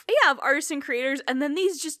collective. Yeah, of artists and creators. And then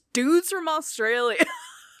these just dudes from Australia.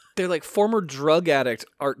 They're like former drug addict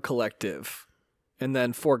art collective. And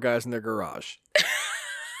then 4 guys in their garage.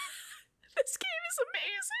 This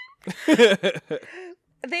game is amazing.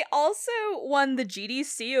 They also won the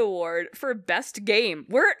GDC award for Best Game,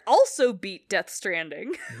 where it also beat Death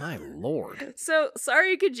Stranding. My lord. So,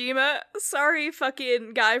 sorry Kojima, sorry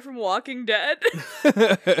fucking guy from Walking Dead.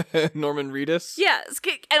 Norman Reedus? Yeah,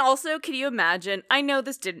 and also, can you imagine, I know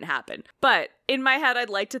this didn't happen, but in my head, I'd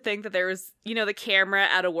like to think that there was, you know, the camera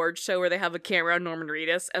at a award show where they have a camera on Norman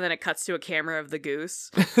Reedus, and then it cuts to a camera of the goose.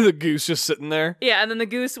 The goose just sitting there? Yeah, and then the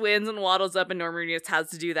goose wins and waddles up, and Norman Reedus has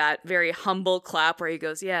to do that very humble clap where he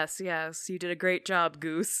goes, yes, you did a great job,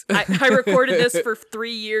 Goose. I recorded this for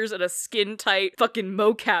 3 years in a skin-tight fucking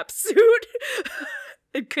mocap suit.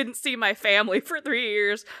 I couldn't see my family for 3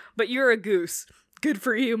 years, but you're a goose. Good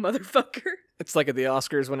for you, motherfucker. It's like at the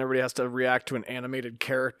Oscars when everybody has to react to an animated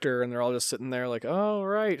character and they're all just sitting there like, oh,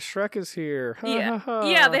 right, Shrek is here.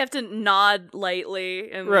 Yeah, they have to nod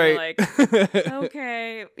lightly and right. like,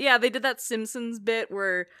 okay. Yeah, they did that Simpsons bit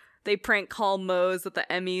where they prank call Moe's at the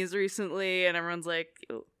Emmys recently and everyone's like,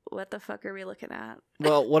 what the fuck are we looking at?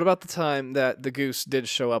 Well, what about the time that the goose did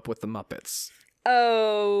show up with the Muppets?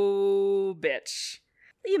 Oh, bitch.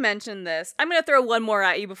 You mentioned this. I'm going to throw one more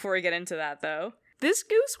at you before we get into that, though. This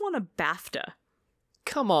goose won a BAFTA.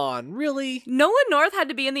 Come on, really? Nolan North had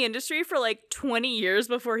to be in the industry for like 20 years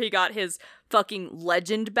before he got his fucking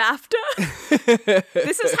legend BAFTA.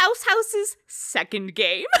 This is House's second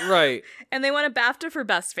game. Right. And they won a BAFTA for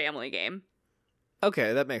Best Family Game.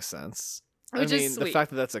 Okay, that makes sense. Which is the sweet.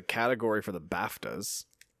 fact that that's a category for the BAFTAs.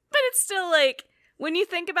 But it's still like, When you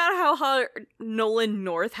think about how hard Nolan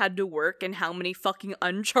North had to work and how many fucking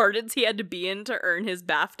Uncharteds he had to be in to earn his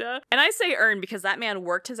BAFTA. And I say earn because that man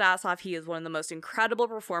worked his ass off. He is one of the most incredible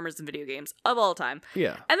performers in video games of all time.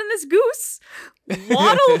 Yeah. And then this Goose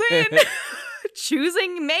waddled in,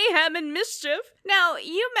 choosing mayhem and mischief. Now,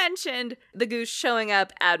 you mentioned the Goose showing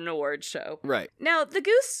up at an awards show. Right. Now, the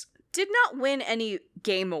Goose did not win any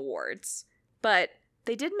game awards, but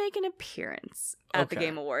they did make an appearance at the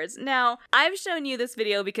Game Awards. Now, I've shown you this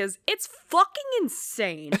video because it's fucking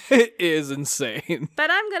insane. It is insane. But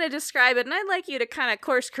I'm going to describe it, and I'd like you to kind of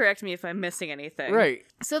course correct me if I'm missing anything. Right.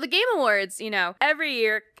 So the Game Awards, every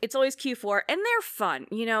year, it's always Q4, and they're fun.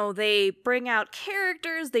 They bring out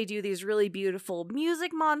characters, they do these really beautiful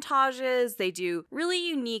music montages, they do really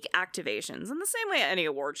unique activations, in the same way any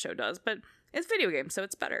award show does, but it's video games, so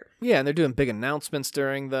it's better. Yeah, and they're doing big announcements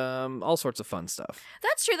during them, all sorts of fun stuff.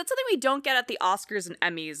 That's true. That's something we don't get at the Oscars and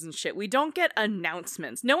Emmys and shit. We don't get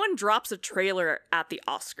announcements. No one drops a trailer at the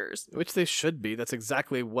Oscars. Which they should be. That's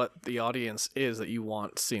exactly what the audience is that you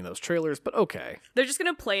want seeing those trailers, but okay. They're just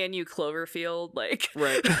going to play a new Cloverfield,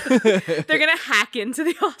 Right. They're going to hack into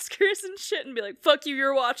the Oscars and shit and be like, fuck you,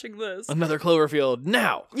 you're watching this. Another Cloverfield,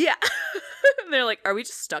 now! Yeah. They're like, are we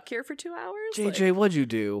just stuck here for 2 hours? JJ, what'd you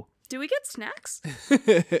do? Do we get snacks?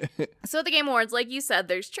 So at the Game Awards, like you said,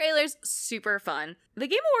 there's trailers, super fun. The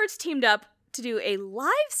Game Awards teamed up to do a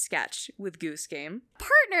live sketch with Goose Game,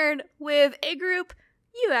 partnered with a group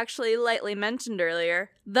you actually lightly mentioned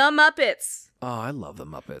earlier, The Muppets. Oh, I love the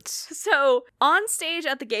Muppets. So, on stage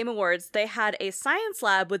at the Game Awards, they had a science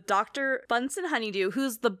lab with Dr. Bunsen Honeydew,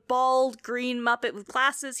 who's the bald green Muppet with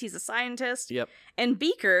glasses. He's a scientist. Yep. And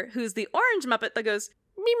Beaker, who's the orange Muppet that goes...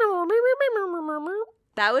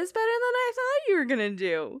 That was better than I thought you were gonna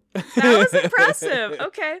do. That was impressive.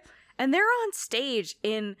 Okay. And they're on stage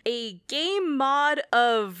in a game mod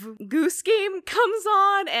of Goose Game comes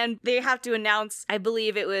on, and they have to announce, I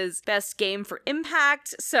believe it was Best Game for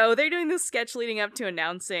Impact. So they're doing this sketch leading up to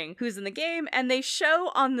announcing who's in the game, and they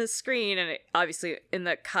show on the screen, and obviously in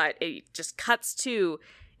the cut, it just cuts to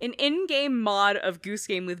an in-game mod of Goose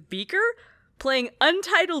Game with Beaker, playing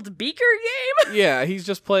Untitled Beaker Game. Yeah, he's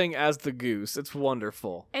just playing as the goose. It's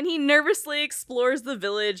wonderful. And he nervously explores the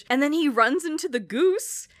village, and then he runs into the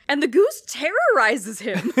goose, and the goose terrorizes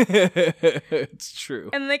him. It's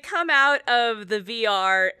true. And they come out of the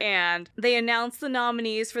VR, and they announce the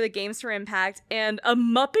nominees for the Games for Impact, and a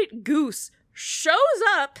Muppet goose shows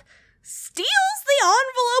up, steals the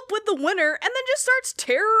envelope with the winner, and then just starts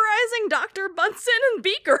terrorizing Dr. Bunsen and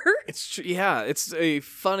Beaker. It's it's a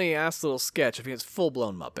funny ass little sketch. I mean, it's full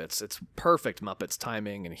blown Muppets. It's perfect Muppets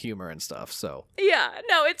timing and humor and stuff. So yeah,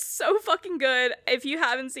 no, it's so fucking good. If you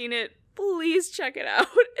haven't seen it, please check it out.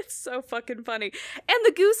 It's so fucking funny. And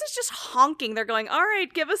the goose is just honking. They're going, all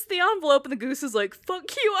right, give us the envelope. And the goose is like, fuck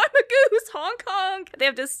you, I'm a goose. Honk, honk. They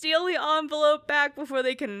have to steal the envelope back before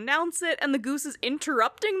they can announce it. And the goose is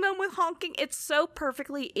interrupting them with honking. It's so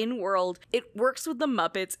perfectly in world. It works with the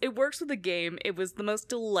Muppets. It works with the game. It was the most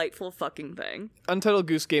delightful fucking thing. Untitled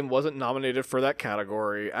Goose Game wasn't nominated for that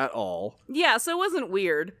category at all. Yeah, so it wasn't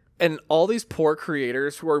weird. And all these poor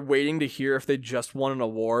creators who are waiting to hear if they just won an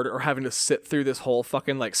award or having to sit through this whole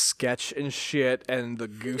fucking sketch and shit, and the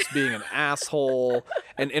goose being an asshole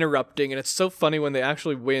and interrupting. And it's so funny when they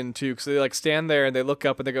actually win too, because they stand there and they look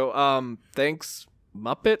up and they go, thanks,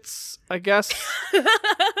 Muppets, I guess.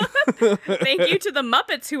 Thank you to the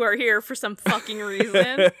Muppets who are here for some fucking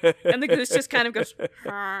reason. And the goose just kind of goes,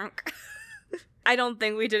 honk. I don't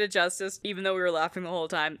think we did it justice, even though we were laughing the whole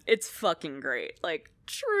time. It's fucking great.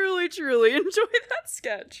 Truly, truly enjoy that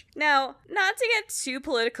sketch. Now, not to get too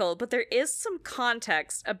political, but there is some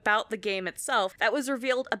context about the game itself that was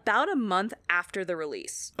revealed about a month after the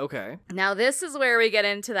release. Okay. Now, this is where we get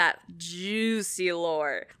into that juicy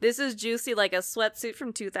lore. This is juicy like a sweatsuit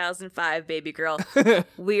from 2005, baby girl.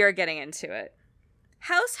 We are getting into it.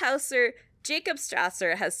 Hauser Jacob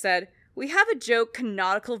Strasser has said, we have a joke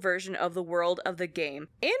canonical version of the world of the game,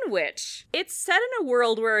 in which it's set in a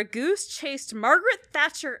world where a goose chased Margaret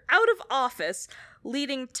Thatcher out of office,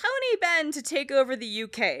 leading Tony Benn to take over the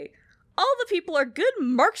UK. All the people are good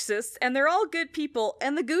Marxists, and they're all good people,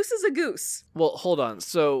 and the goose is a goose. Well, hold on.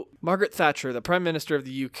 So, Margaret Thatcher, the Prime Minister of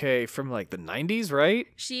the UK from the 90s, right?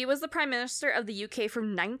 She was the Prime Minister of the UK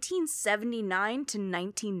from 1979 to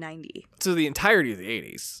 1990. So the entirety of the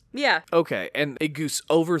 80s. Yeah. Okay, and a goose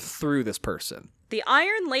overthrew this person. The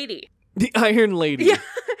Iron Lady. The Iron Lady. Yeah.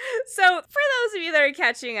 So, for those of you that are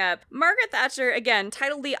catching up, Margaret Thatcher, again,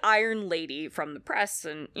 titled the Iron Lady from the press,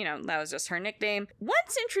 and, that was just her nickname,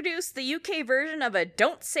 once introduced the UK version of a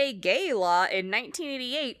Don't Say Gay law in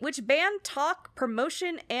 1988, which banned talk,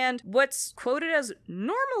 promotion, and what's quoted as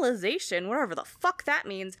normalization, whatever the fuck that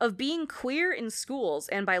means, of being queer in schools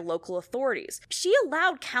and by local authorities. She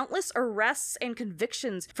allowed countless arrests and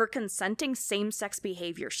convictions for consenting same-sex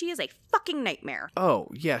behavior. She is a fucking nightmare. Oh,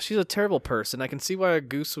 yeah, she's a terrible person. I can see why a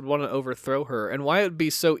goose would want to overthrow her, and why it would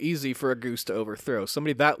be so easy for a goose to overthrow.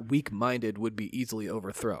 Somebody that weak-minded would be easily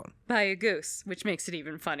overthrown. By a goose, which makes it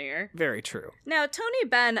even funnier. Very true. Now, Tony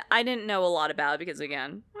Benn, I didn't know a lot about because,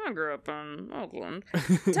 again, I grew up in Oakland.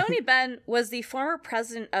 Tony Benn was the former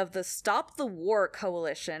president of the Stop the War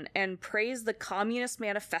Coalition and praised the Communist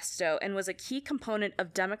Manifesto and was a key component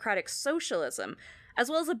of democratic socialism, as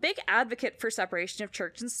well as a big advocate for separation of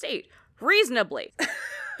church and state. Reasonably.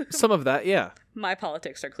 Some of that, yeah. My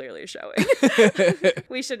politics are clearly showing.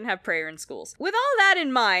 We shouldn't have prayer in schools. With all that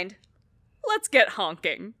in mind, let's get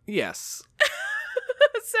honking. Yes.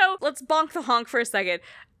 So let's bonk the honk for a second.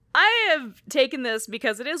 I have taken this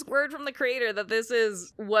because it is word from the creator that this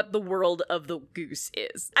is what the world of the goose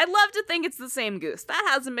is. I'd love to think it's the same goose. That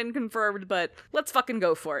hasn't been confirmed, but let's fucking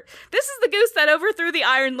go for it. This is the goose that overthrew the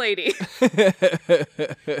Iron Lady.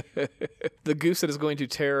 The goose that is going to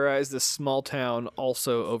terrorize this small town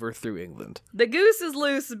also overthrew England. The goose is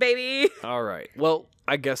loose, baby. All right. Well,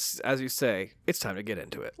 I guess, as you say, it's time to get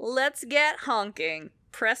into it. Let's get honking.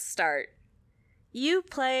 Press start. You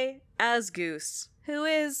play as Goose, who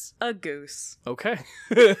is a goose. Okay.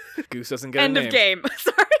 Goose doesn't get End a name. of game.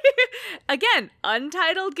 Sorry. Again,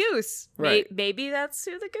 Untitled Goose. Right. Maybe that's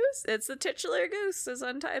who the goose. It's the titular goose is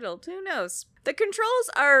Untitled. Who knows? The controls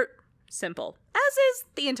are simple, as is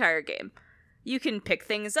the entire game. You can pick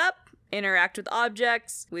things up, interact with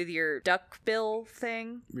objects with your duck bill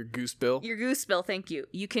thing. Your goose bill? Your goose bill, thank you.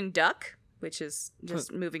 You can duck, which is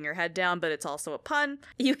just moving your head down, but it's also a pun.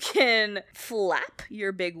 You can flap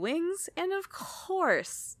your big wings, and of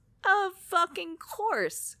fucking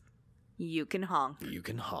course, you can honk. You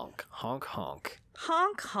can honk. Honk, honk.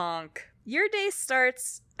 Honk, honk. Your day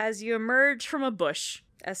starts as you emerge from a bush,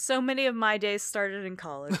 as so many of my days started in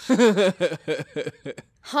college.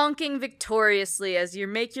 Honking victoriously as you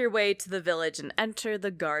make your way to the village and enter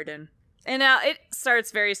the garden. And now it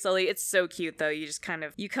starts very slowly. It's so cute, though. You just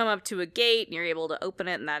you come up to a gate and you're able to open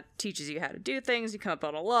it, and that teaches you how to do things. You come up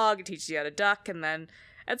on a log, it teaches you how to duck, and then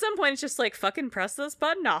at some point it's just like, fucking press this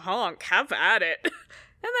button, now honk, have at it.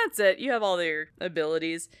 And that's it. You have all your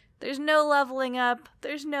abilities. There's no leveling up.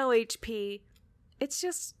 There's no HP.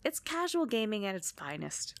 It's casual gaming at its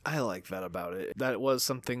finest. I like that about it. That was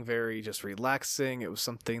something very just relaxing. It was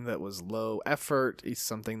something that was low effort. It's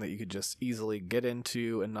something that you could just easily get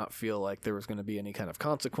into and not feel like there was going to be any kind of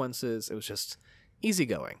consequences. It was just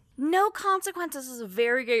easygoing. No consequences is a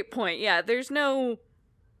very great point. Yeah, there's no...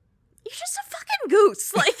 You're just a fucking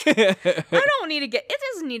goose. Like, it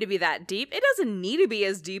doesn't need to be that deep. It doesn't need to be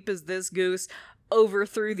as deep as this goose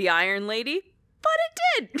overthrew the Iron Lady. But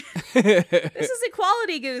it did. This is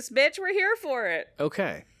Equality Goose, bitch. We're here for it.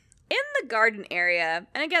 Okay. In the garden area,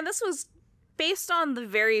 and again, this was based on the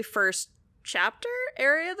very first chapter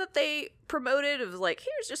area that they promoted. It was like,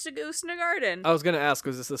 here's just a goose in a garden. I was going to ask,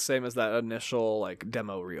 was this the same as that initial,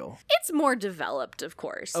 demo reel? It's more developed, of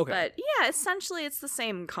course. Okay. But yeah, essentially it's the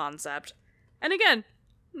same concept. And again,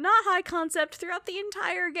 not high concept throughout the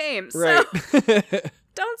entire game. Right. So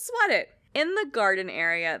don't sweat it. In the garden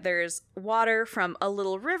area, there's water from a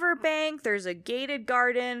little river bank, there's a gated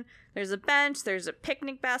garden, there's a bench, there's a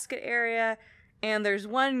picnic basket area, and there's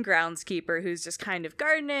one groundskeeper who's just kind of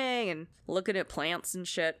gardening and looking at plants and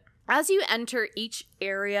shit. As you enter each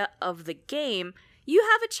area of the game, you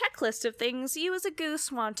have a checklist of things you as a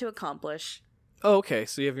goose want to accomplish. Oh, okay,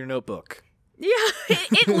 so you have your notebook. Yeah,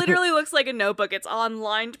 it literally looks like a notebook. It's on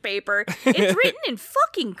lined paper. It's written in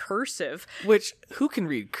fucking cursive. Which, who can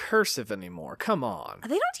read cursive anymore? Come on. They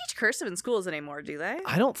don't teach cursive in schools anymore, do they?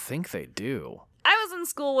 I don't think they do. I was in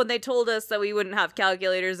school when they told us that we wouldn't have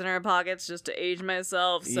calculators in our pockets, just to age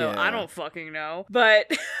myself, so Yeah. I don't fucking know. But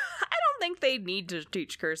I don't think they need to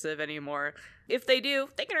teach cursive anymore. If they do,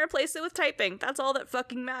 they can replace it with typing. That's all that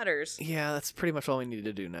fucking matters. Yeah, that's pretty much all we need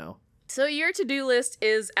to do now. So your to-do list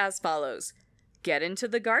is as follows. Get into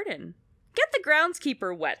the garden. Get the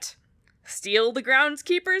groundskeeper wet. Steal the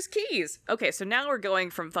groundskeeper's keys. Okay, so now we're going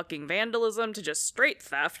from fucking vandalism to just straight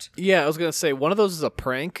theft. Yeah, I was going to say, one of those is a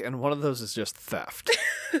prank, and one of those is just theft.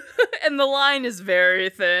 And the line is very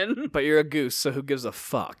thin. But you're a goose, so who gives a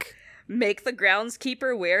fuck? Make the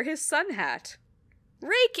groundskeeper wear his sun hat.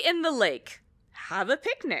 Rake in the lake. Have a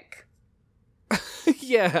picnic.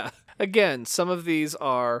 Yeah. Again, some of these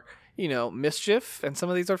are, mischief, and some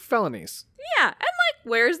of these are felonies. Yeah, and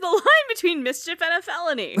where's the line between mischief and a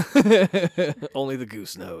felony? Only the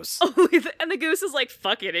Goose knows. And the Goose is like,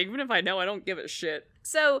 fuck it, even if I know, I don't give a shit.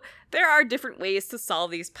 So, there are different ways to solve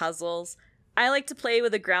these puzzles. I like to play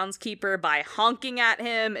with a groundskeeper by honking at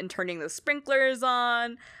him and turning the sprinklers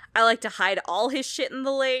on. I like to hide all his shit in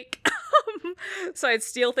the lake. So I'd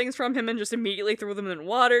steal things from him and just immediately throw them in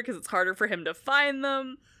water because it's harder for him to find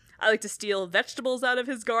them. I like to steal vegetables out of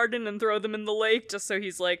his garden and throw them in the lake just so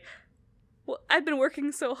he's like, well, I've been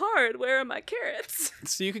working so hard. Where are my carrots?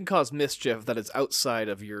 So you can cause mischief that is outside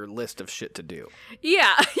of your list of shit to do.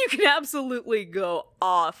 Yeah, you can absolutely go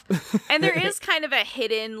off. And there is kind of a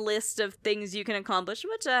hidden list of things you can accomplish,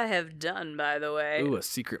 which I have done, by the way. Ooh, a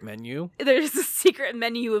secret menu? There's a secret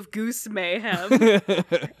menu of Goose Mayhem.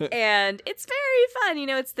 And it's very fun.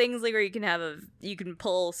 It's things like where you can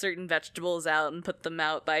pull certain vegetables out and put them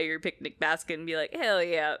out by your picnic basket and be like, hell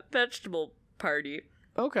yeah, vegetable party.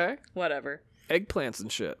 Okay. Whatever. Eggplants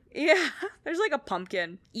and shit. Yeah, there's like a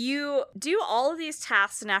pumpkin. You do all of these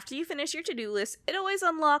tasks, and after you finish your to-do list, it always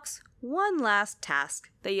unlocks one last task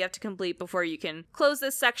that you have to complete before you can close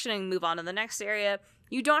this section and move on to the next area.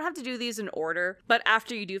 You don't have to do these in order, but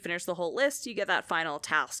after you do finish the whole list, you get that final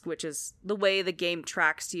task, which is the way the game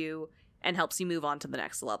tracks you and helps you move on to the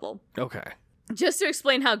next level. Okay. Just to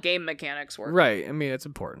explain how game mechanics work. Right. I mean, it's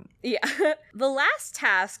important. Yeah. The last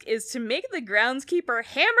task is to make the groundskeeper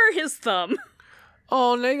hammer his thumb.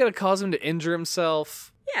 Oh, now you gotta cause him to injure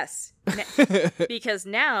himself. Yes. Because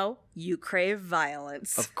now you crave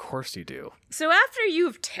violence. Of course you do. So after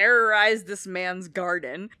you've terrorized this man's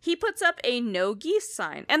garden, he puts up a no geese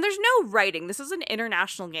sign. And there's no writing. This is an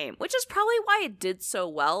international game, which is probably why it did so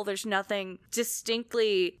well. There's nothing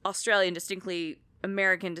distinctly Australian, distinctly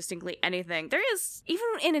American, distinctly anything. There is, even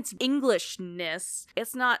in its Englishness,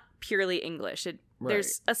 it's not purely English.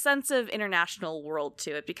 There's a sense of international world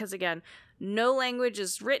to it because, again, no language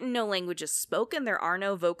is written, no language is spoken. There are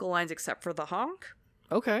no vocal lines except for the honk.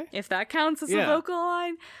 Okay. If that counts as a vocal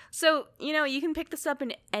line. So, you can pick this up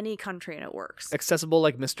in any country and it works. Accessible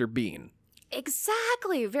like Mr. Bean.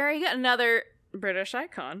 Exactly. Very good. Another British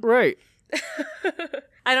icon. Right.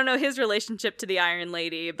 I don't know his relationship to the Iron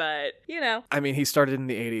Lady, but, I mean, he started in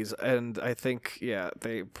the 80s, and I think,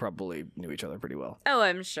 they probably knew each other pretty well. Oh,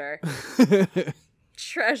 I'm sure.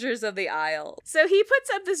 Treasures of the Isle. So he puts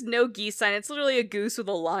up this no geese sign. It's literally a goose with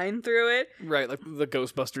a line through it. Right, like the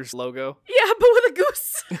Ghostbusters logo. Yeah, but with a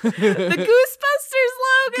goose. The Goosebusters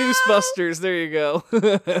logo. Goosebusters, there you go.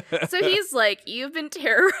 So he's like, you've been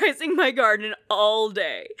terrorizing my garden all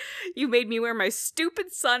day. You made me wear my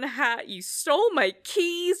stupid sun hat. You stole my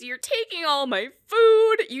keys. You're taking all my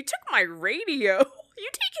food. You took my radio. You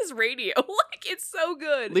take his radio. It's so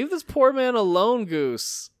good. Leave this poor man alone,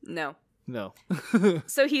 Goose. No.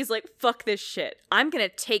 So he's like, fuck this shit. I'm gonna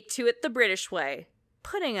take to it the British way.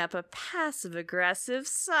 Putting up a passive-aggressive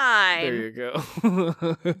sign. There you go.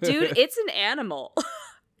 Dude, it's an animal.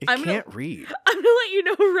 It can't read. I'm gonna let you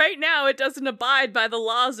know right now it doesn't abide by the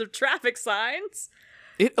laws of traffic signs.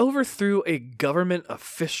 It overthrew a government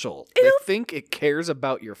official. They think it cares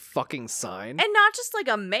about your fucking sign. And not just like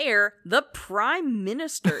a mayor, the prime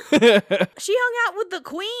minister. She hung out with the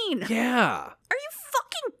queen. Yeah. Are you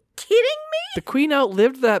fucking kidding me? The queen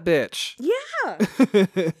outlived that bitch. Yeah.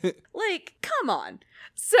 Come on.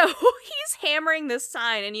 So he's hammering this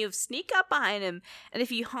sign and you sneak up behind him, and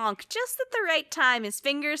if you honk just at the right time, his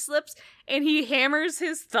finger slips and he hammers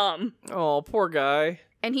his thumb. Oh, poor guy.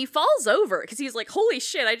 And he falls over because he's like, holy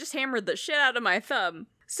shit, I just hammered the shit out of my thumb.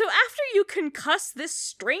 So after you concuss this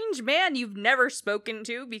strange man you've never spoken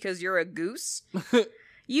to because you're a goose,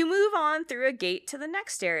 you move on through a gate to the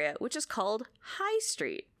next area, which is called High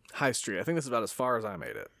Street. High Street. I think this is about as far as I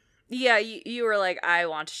made it. Yeah, you were like, I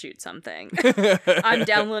want to shoot something. I'm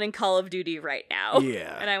downloading Call of Duty right now.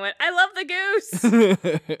 Yeah. And I went, I love the goose.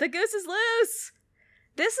 The goose is loose.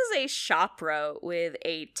 This is a shop row with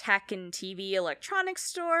a tech and TV electronics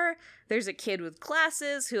store. There's a kid with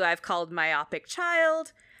glasses who I've called myopic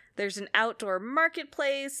child. There's an outdoor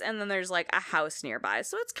marketplace, and then there's a house nearby.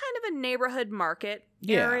 So it's kind of a neighborhood market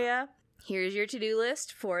area. Here's your to-do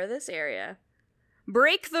list for this area.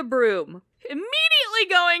 Break the broom. Immediately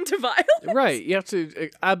going to violence. Right, you have to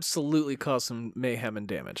absolutely cause some mayhem and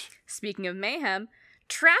damage. Speaking of mayhem,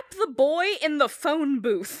 trap the boy in the phone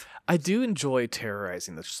booth. I do enjoy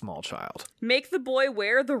terrorizing the small child. Make the boy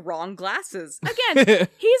wear the wrong glasses. Again,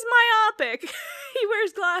 he's myopic. He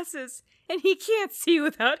wears glasses, and he can't see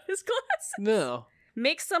without his glasses. No.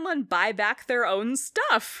 Make someone buy back their own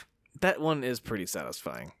stuff. That one is pretty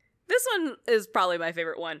satisfying. This one is probably my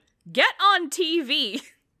favorite one. Get on TV.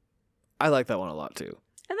 I like that one a lot too.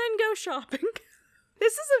 And then go shopping.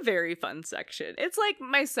 This is a very fun section. It's like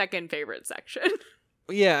my second favorite section.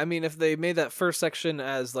 Yeah, I mean, if they made that first section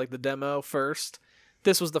as like the demo first,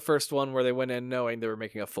 this was the first one where they went in knowing they were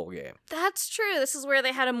making a full game. That's true. This is where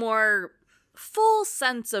they had a more full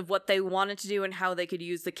sense of what they wanted to do and how they could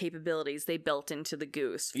use the capabilities they built into the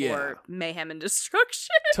Goose for mayhem and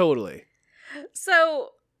destruction. Totally. So,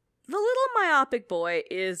 the little myopic boy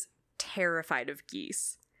is terrified of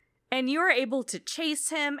geese. And you are able to chase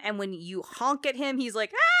him, and when you honk at him, he's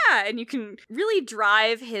like, ah! And you can really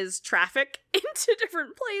drive his traffic into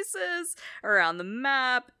different places around the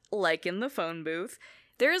map, like in the phone booth.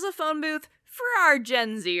 There is a phone booth for our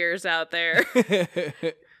Gen Zers out there.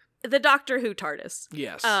 The Doctor Who TARDIS.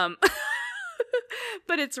 Yes.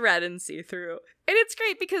 But it's red and see-through. And it's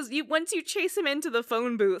great because once you chase him into the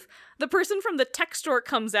phone booth, the person from the tech store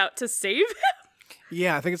comes out to save him.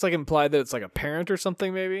 Yeah, I think it's like implied that it's like a parent or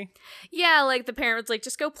something, maybe. Yeah, like the parent's like,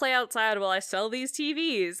 just go play outside while I sell these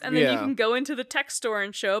TVs. And then you can go into the tech store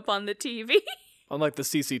and show up on the TV. Unlike the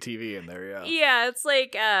CCTV in there, yeah. Yeah, it's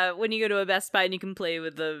like when you go to a Best Buy and you can play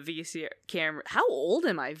with the VCR camera. How old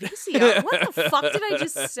am I? VCR? What the fuck did I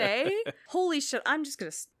just say? Holy shit, I'm just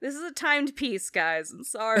gonna... This is a timed piece, guys. I'm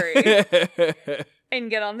sorry. And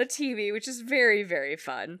get on the TV, which is very, very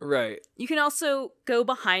fun. Right. You can also go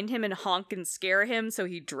behind him and honk and scare him so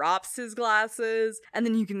he drops his glasses, and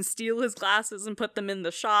then you can steal his glasses and put them in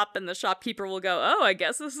the shop, and the shopkeeper will go, oh, I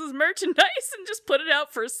guess this is merchandise, and just put it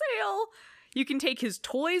out for sale. You can take his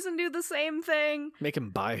toys and do the same thing. Make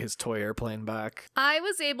him buy his toy airplane back. I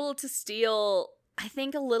was able to steal, I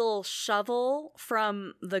think, a little shovel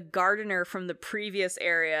from the gardener from the previous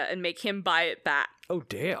area and make him buy it back. Oh,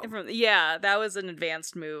 damn. Yeah, that was an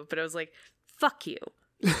advanced move, but I was like, fuck you.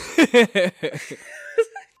 That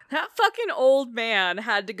fucking old man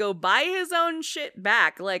had to go buy his own shit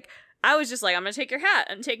back. Like, I was just like, I'm gonna take your hat.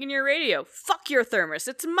 I'm taking your radio. Fuck your thermos.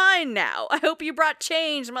 It's mine now. I hope you brought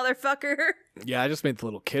change, motherfucker. Yeah, I just made the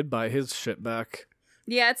little kid buy his shit back.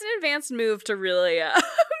 Yeah, it's an advanced move to really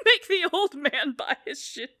make the old man buy his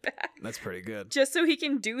shit back. That's pretty good. Just so he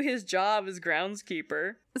can do his job as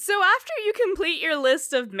groundskeeper. So after you complete your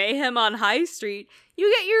list of mayhem on High Street,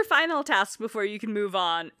 you get your final task before you can move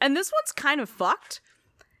on. And this one's kind of fucked.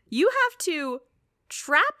 You have to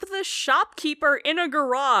trap the shopkeeper in a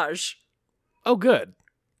garage. Oh, good.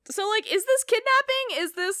 So, like, is this kidnapping?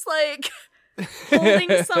 Is this, like...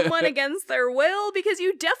 holding someone against their will? Because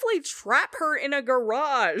you definitely trap her in a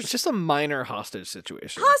garage. It's just a minor hostage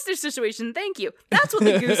situation. Hostage situation, thank you. That's what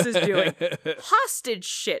the Goose is doing. Hostage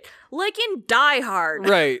shit. Like in Die Hard.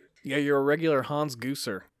 Right. Yeah, you're a regular Hans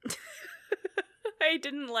Gooser. I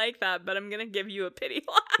didn't like that, but I'm gonna give you a pity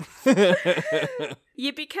laugh.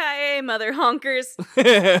 Yippee-ki-yay, mother honkers.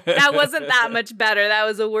 That wasn't that much better. That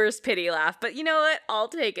was a worse pity laugh. But you know what? I'll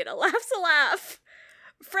take it. A laugh's a laugh.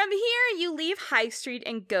 From here, you leave High Street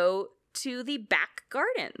and go to the back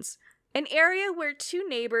gardens, an area where two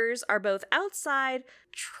neighbors are both outside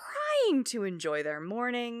trying to enjoy their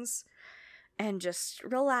mornings and just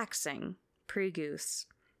relaxing pre-Goose.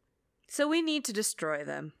 So we need to destroy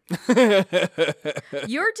them.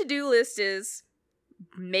 Your to-do list is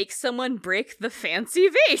make someone break the fancy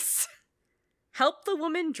vase, help the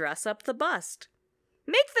woman dress up the bust,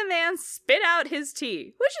 make the man spit out his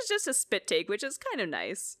tea, which is just a spit take, which is kind of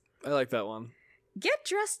nice. I like that one. Get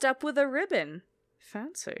dressed up with a ribbon.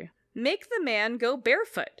 Fancy. Make the man go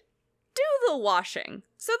barefoot. Do the washing.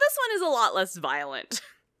 So this one is a lot less violent.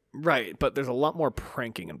 Right, but there's a lot more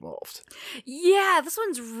pranking involved. Yeah, this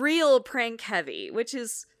one's real prank heavy, which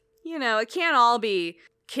is, you know, it can't all be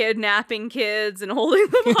kidnapping kids and holding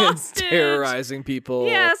them hostage. Terrorizing people.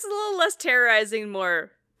 Yeah, it's a little less terrorizing,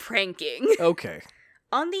 more pranking. Okay.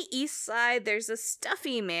 On the east side, there's a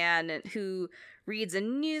stuffy man who reads a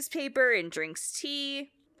newspaper and drinks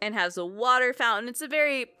tea and has a water fountain. It's a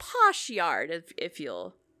very posh yard, if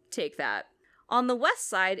you'll take that. On the west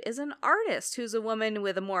side is an artist who's a woman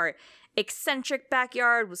with a more eccentric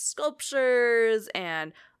backyard with sculptures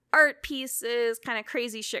and art pieces, kind of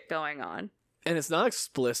crazy shit going on. And it's not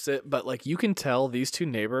explicit, but like you can tell these two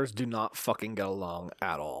neighbors do not fucking get along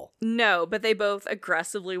at all. No, but they both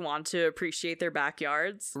aggressively want to appreciate their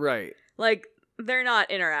backyards. Right. Like, they're not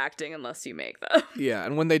interacting unless you make them. Yeah,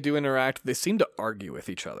 and when they do interact, they seem to argue with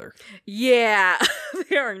each other. Yeah,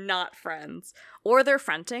 they are not friends. Or they're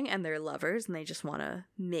fronting and they're lovers and they just want to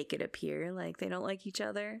make it appear like they don't like each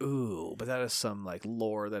other. Ooh, but that is some like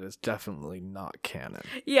lore that is definitely not canon.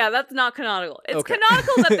 Yeah, that's not canonical. It's okay.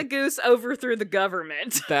 Canonical that the Goose overthrew the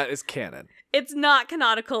government. That is canon. It's not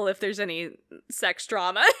canonical if there's any sex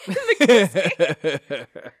drama in the Goose game.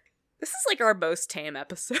 This is like our most tame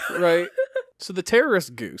episode. Right. So the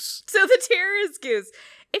terrorist Goose.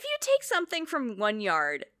 If you take something from one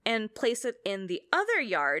yard and place it in the other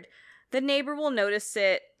yard, the neighbor will notice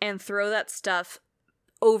it and throw that stuff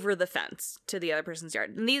over the fence to the other person's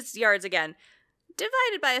yard. And these yards, again,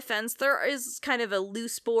 divided by a fence. There is kind of a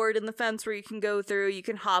loose board in the fence where you can go through. You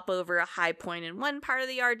can hop over a high point in one part of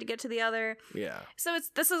the yard to get to the other. Yeah. So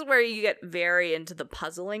this is where you get very into the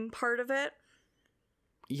puzzling part of it.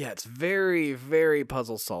 Yeah, it's very, very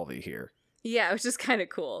puzzle-solvy here. Yeah, which is kind of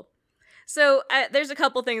cool. So there's a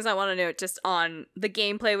couple things I want to note just on the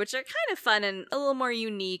gameplay, which are kind of fun and a little more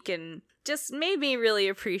unique and just made me really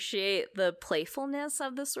appreciate the playfulness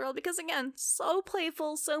of this world. Because again, so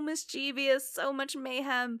playful, so mischievous, so much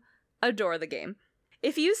mayhem. Adore the game.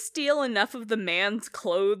 If you steal enough of the man's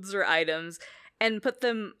clothes or items and put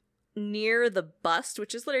them near the bust,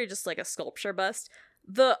 which is literally just like a sculpture bust,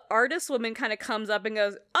 the artist woman kind of comes up and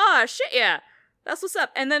goes, "Ah, shit, yeah. That's what's up,"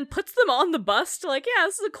 and then puts them on the bust, like, "Yeah,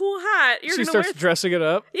 this is a cool hat. She starts dressing it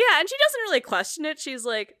up. Yeah, and she doesn't really question it. She's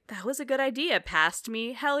like, "That was a good idea. Past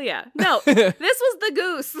me. Hell yeah." No, this was the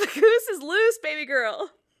goose. The goose is loose, baby girl.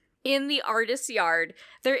 In the artist's yard,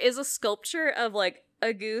 there is a sculpture of, like,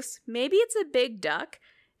 a goose. Maybe it's a big duck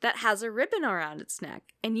that has a ribbon around its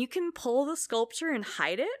neck. And you can pull the sculpture and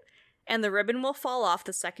hide it, and the ribbon will fall off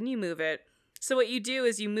the second you move it. So what you do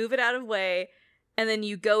is you move it out of way, and then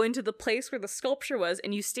you go into the place where the sculpture was,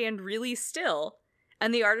 and you stand really still.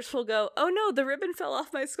 And the artist will go, "Oh no, the ribbon fell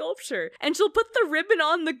off my sculpture." And she'll put the ribbon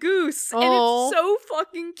on the goose. Aww. And it's so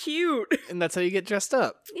fucking cute. And that's how you get dressed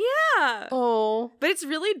up. Yeah. Oh. But it's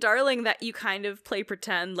really darling that you kind of play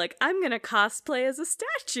pretend, like, I'm gonna cosplay as a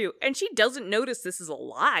statue. And she doesn't notice this is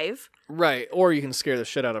alive. Right. Or you can scare the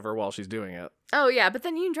shit out of her while she's doing it. Oh yeah, but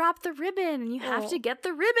then you drop the ribbon and you have to get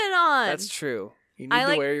the ribbon on. That's true. You need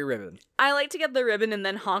to wear your ribbon. I like to get the ribbon and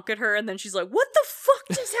then honk at her, and then she's like, "What the fuck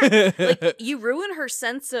just happened?" Like, you ruin her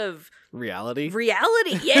sense of reality.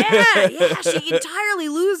 Yeah. She entirely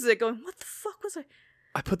loses it, going, "What the fuck was I?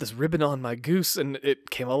 I put this ribbon on my goose and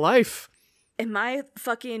it came alive. Am I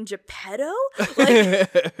fucking Geppetto?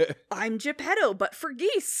 Like, I'm Geppetto, but for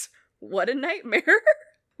geese. What a nightmare."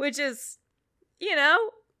 Which is,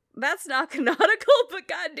 that's not canonical, but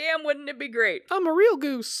goddamn, wouldn't it be great? I'm a real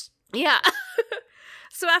goose. Yeah.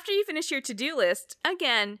 So after you finish your to-do list,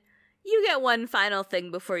 again, you get one final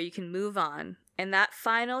thing before you can move on. And that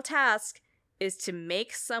final task is to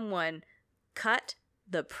make someone cut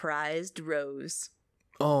the prized rose.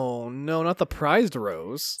 Oh, no, not the prized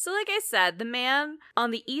rose. So like I said, the man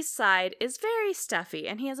on the east side is very stuffy,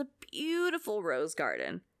 and he has a beautiful rose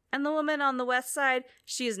garden. And the woman on the west side,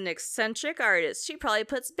 she's an eccentric artist. She probably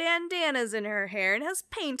puts bandanas in her hair and has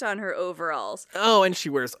paint on her overalls. Oh, and she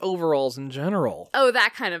wears overalls in general. Oh,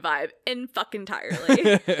 that kind of vibe.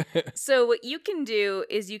 Entirely. So what you can do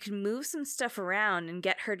is you can move some stuff around and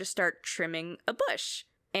get her to start trimming a bush.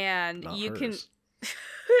 And Not you hers. can...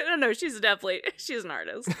 I don't know, she's an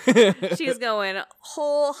artist. She's going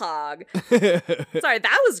whole hog. Sorry,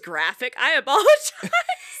 that was graphic. I apologize.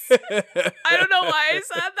 I don't know why I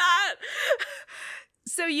said that.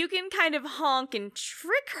 So you can kind of honk and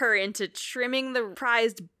trick her into trimming the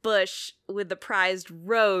prized bush with the prized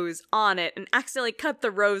rose on it and accidentally cut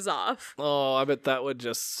the rose off. Oh, I bet that would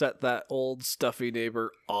just set that old stuffy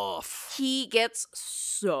neighbor off. He gets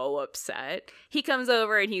so upset. He comes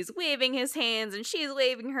over and he's waving his hands and she's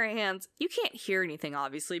waving her hands. You can't hear anything,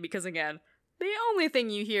 obviously, because again, the only thing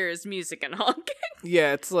you hear is music and honking.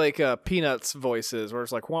 Yeah, it's like Peanuts voices where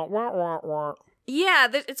it's like wah wah wah wah. Yeah,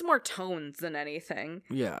 it's more tones than anything.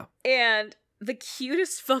 Yeah. And the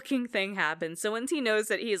cutest fucking thing happens. So once he knows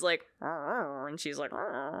that he's like, and she's like,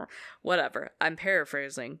 whatever. I'm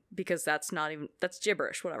paraphrasing because that's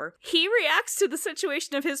gibberish, whatever. He reacts to the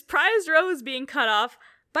situation of his prized rose being cut off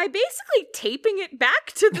by basically taping it back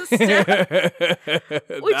to the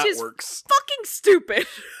stem. Which works. Fucking stupid.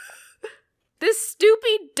 This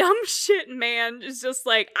stupid, dumb shit man is just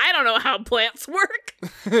like, I don't know how plants work.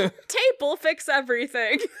 Tape will fix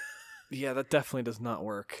everything. Yeah, that definitely does not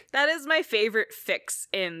work. That is my favorite fix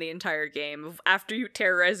in the entire game. After you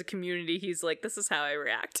terrorize a community, he's like, this is how I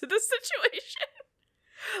react to this situation.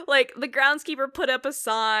 Like, the groundskeeper put up a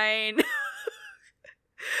sign.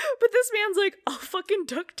 But this man's like, I'll fucking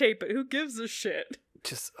duct tape it. Who gives a shit?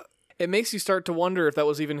 Just... It makes you start to wonder if that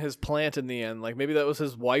was even his plant in the end. Like, maybe that was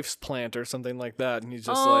his wife's plant or something like that. And he's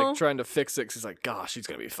just, like, trying to fix it because he's like, gosh, she's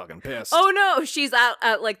going to be fucking pissed. Oh, no. She's out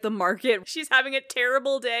at, like, the market. She's having a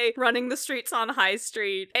terrible day running the streets on High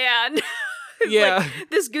Street. And Yeah. Like,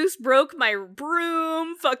 this goose broke my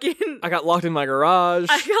broom, fucking... I got locked in my garage.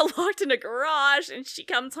 I got locked in a garage, and she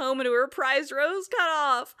comes home and her prized rose cut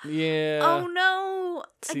off. Yeah. Oh no.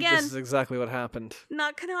 See, Again, this is exactly what happened.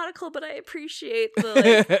 not canonical, but I appreciate the,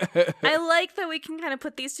 like... I like that we can kind of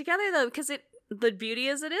put these together, though, because the beauty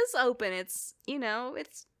is it is open. It's,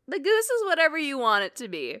 it's... The goose is whatever you want it to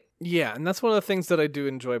be. Yeah, and that's one of the things that I do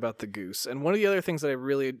enjoy about the Goose. And one of the other things that I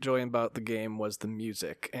really enjoy about the game was the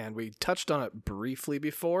music. And we touched on it briefly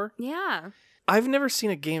before. Yeah. I've never seen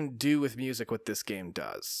a game do with music what this game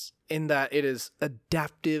does, in that it is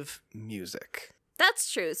adaptive music.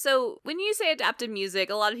 That's true. So when you say adaptive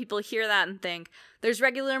music, a lot of people hear that and think there's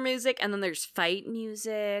regular music and then there's fight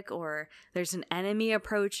music, or there's an enemy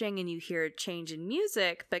approaching and you hear a change in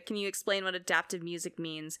music. But can you explain what adaptive music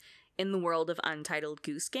means in the world of Untitled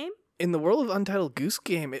Goose Game? In the world of Untitled Goose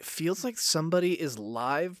Game, it feels like somebody is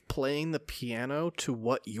live playing the piano to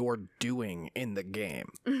what you're doing in the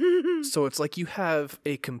game. So it's like you have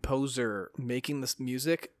a composer making this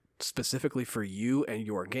music specifically for you and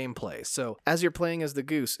your gameplay. So as you're playing as the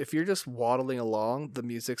goose, if you're just waddling along, the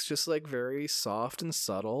music's just like very soft and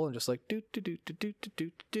subtle and just like do do do do do do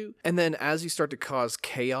do do. And then as you start to cause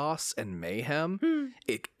chaos and mayhem,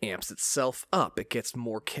 it amps itself up. It gets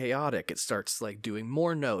more chaotic. It starts like doing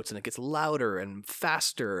more notes and it gets louder and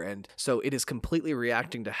faster. And so it is completely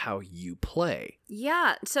reacting to how you play.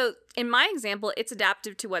 Yeah. So in my example, it's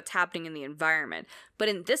adaptive to what's happening in the environment. But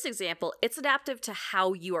in this example, it's adaptive to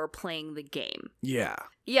how you are playing the game. Yeah.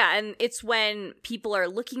 Yeah, and it's when people are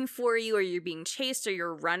looking for you or you're being chased or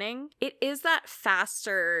you're running. It is that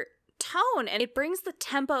faster tone, and it brings the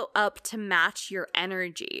tempo up to match your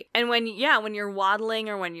energy. And when you're waddling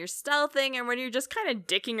or when you're stealthing or when you're just kind of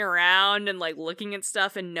dicking around and like looking at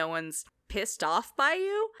stuff and no one's pissed off by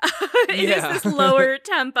you, it is this lower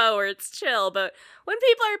tempo where it's chill. But when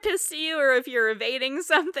people are pissed at you or if you're evading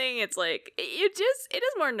something, it's like it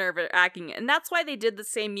is more nerve-wracking. And that's why they did the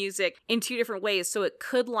same music in two different ways, so it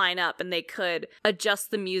could line up and they could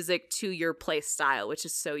adjust the music to your play style, which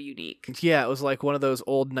is so unique. Yeah, it was like one of those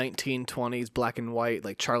old 1920s black and white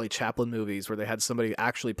like Charlie Chaplin movies where they had somebody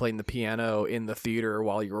actually playing the piano in the theater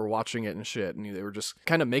while you were watching it and shit, and they were just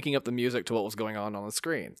kind of making up the music to what was going on the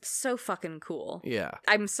screen. So fucking cool. Yeah.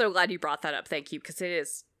 I'm so glad you brought that up. Thank you, because it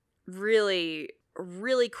is really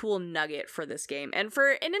cool nugget for this game. And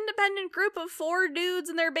for an independent group of 4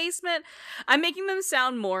 dudes in their basement, I'm making them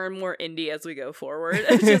sound more and more indie as we go forward.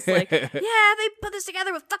 It's just like, yeah, they put this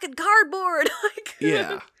together with fucking cardboard. Like,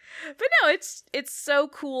 yeah. But no, it's so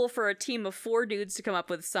cool for a team of 4 dudes to come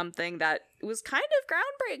up with something that was kind of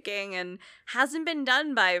groundbreaking and hasn't been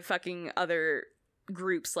done by fucking other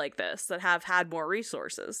groups like this that have had more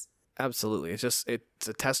resources. Absolutely. It's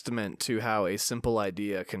a testament to how a simple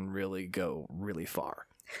idea can really go really far.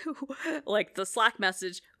 Like the Slack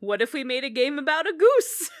message, what if we made a game about a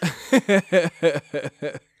goose?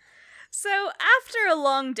 So after a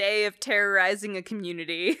long day of terrorizing a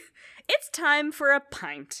community, it's time for a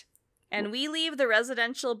pint. And we leave the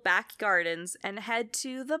residential back gardens and head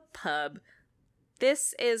to the pub.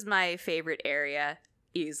 This is my favorite area,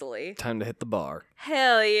 easily. Time to hit the bar.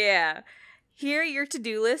 Hell yeah. Here, your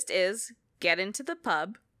to-do list is get into the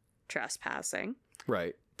pub, trespassing.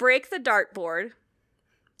 Right. Break the dartboard.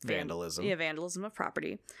 Vandalism. Vandalism of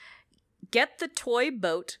property. Get the toy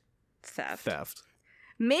boat. Theft.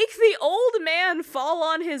 Make the old man fall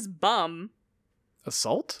on his bum.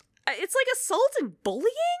 Assault? It's like assault and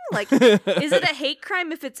bullying? Like, is it a hate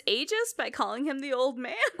crime if it's ageist by calling him the old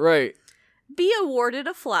man? Right. Be awarded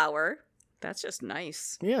a flower. That's just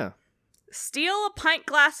nice. Yeah. Steal a pint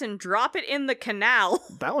glass and drop it in the canal.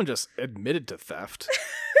 That one just admitted to theft.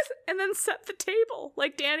 And then set the table,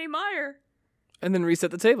 like Danny Meyer. And then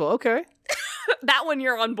reset the table. Okay. That one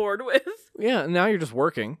you're on board with. Yeah, now you're just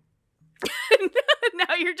working.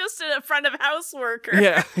 Now you're just a front of house worker.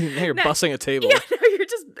 Yeah, now you're bussing a table. Yeah,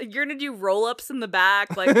 no, you're gonna do roll-ups in the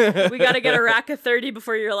back. Like, we gotta get a rack of 30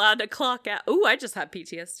 before you're allowed to clock out. Ooh, I just had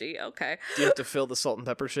PTSD. Okay. Do you have to fill the salt and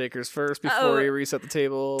pepper shakers first before you reset the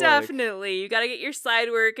table? Definitely. You gotta get your side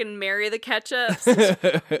work and marry the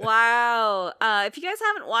ketchups. Wow. If you guys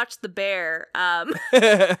haven't watched The Bear,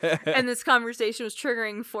 and this conversation was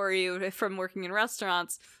triggering for you from working in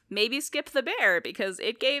restaurants, maybe skip The Bear, because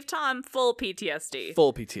it gave Tom full PTSD.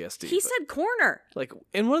 Full PTSD. He said corner. Like,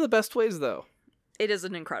 in one of the best ways, though. It is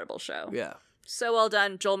an incredible show. Yeah. So well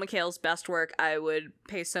done. Joel McHale's best work. I would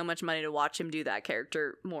pay so much money to watch him do that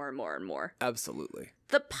character more and more and more. Absolutely.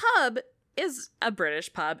 The pub is a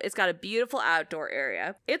British pub. It's got a beautiful outdoor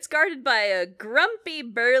area. It's guarded by a grumpy,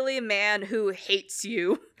 burly man who hates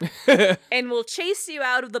you and will chase you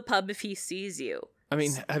out of the pub if he sees you. I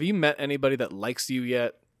mean, have you met anybody that likes you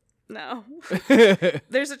yet? No.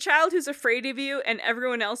 There's a child who's afraid of you, and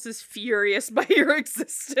everyone else is furious by your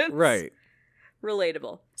existence. Right.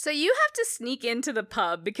 Relatable. So you have to sneak into the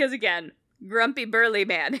pub because, again, grumpy burly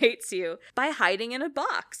man hates you by hiding in a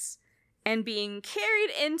box and being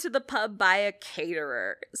carried into the pub by a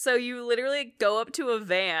caterer. So you literally go up to a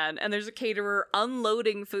van and there's a caterer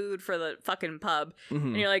unloading food for the fucking pub. Mm-hmm.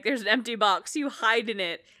 And you're like, there's an empty box. You hide in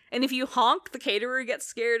it. And if you honk, the caterer gets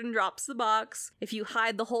scared and drops the box. If you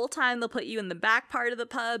hide the whole time, they'll put you in the back part of the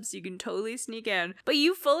pub so you can totally sneak in. But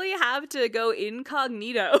you fully have to go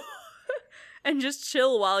incognito. And just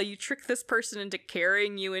chill while you trick this person into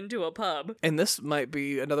carrying you into a pub. And this might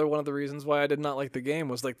be another one of the reasons why I did not like the game,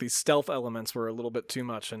 was like these stealth elements were a little bit too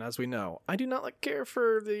much. And as we know, I do not care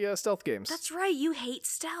for the stealth games. That's right, you hate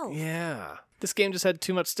stealth. Yeah. This game just had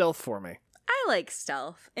too much stealth for me. I like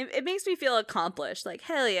stealth. It makes me feel accomplished. Like,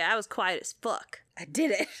 hell yeah, I was quiet as fuck. I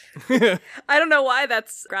did it. I don't know why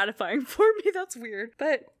that's gratifying for me. That's weird.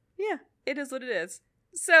 But yeah, it is what it is.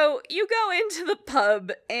 So you go into the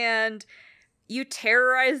pub and you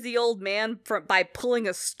terrorize the old man by pulling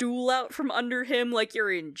a stool out from under him like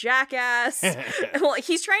you're in Jackass. Well,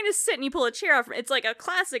 he's trying to sit and you pull a chair out from. It's like a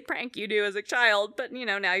classic prank you do as a child, but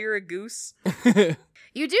now you're a goose.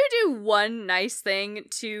 You do one nice thing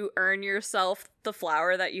to earn yourself the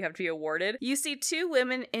flower that you have to be awarded. You see two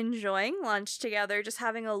women enjoying lunch together, just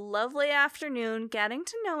having a lovely afternoon, getting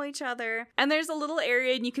to know each other. And there's a little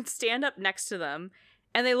area and you can stand up next to them.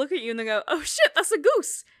 And they look at you and they go, oh shit, that's a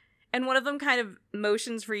goose. And one of them kind of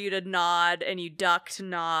motions for you to nod, and you duck to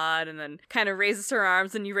nod, and then kind of raises her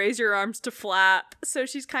arms, and you raise your arms to flap. So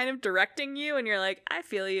she's kind of directing you, and you're like, I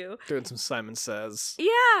feel you. Doing some Simon Says.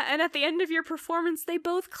 Yeah, and at the end of your performance, they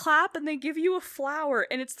both clap, and they give you a flower,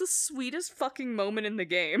 and it's the sweetest fucking moment in the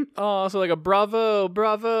game. Oh, so like a bravo,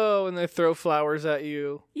 bravo, and they throw flowers at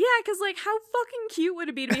you. Yeah, because like, how fucking cute would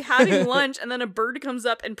it be to be having lunch, and then a bird comes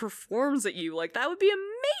up and performs at you? Like, that would be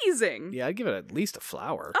amazing. Yeah, I'd give it at least a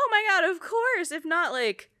flower. Oh my god, of course. If not,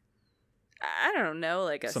 like, I don't know,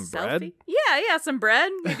 like some selfie. Bread? Yeah, some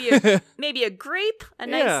bread. Maybe a grape. A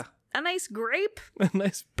nice grape. A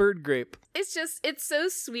nice bird grape. It's so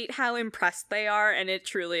sweet how impressed they are, and it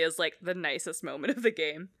truly is like the nicest moment of the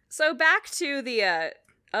game. So back to the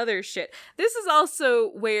other shit. This is also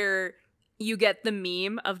where you get the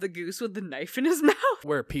meme of the goose with the knife in his mouth.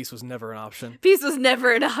 Where peace was never an option. Peace was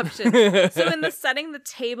never an option. So in the setting the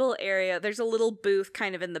table area, there's a little booth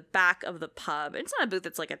kind of in the back of the pub. It's not a booth,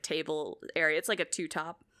 it's like a table area. It's like a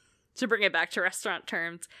two-top, to bring it back to restaurant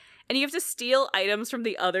terms. And you have to steal items from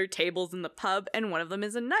the other tables in the pub, and one of them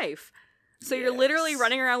is a knife. So You're literally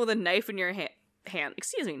running around with a knife in your hand.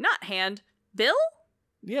 Excuse me, not hand. Bill?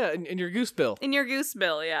 Yeah, in your goose bill. In your goose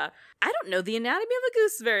bill, yeah. I don't know the anatomy of a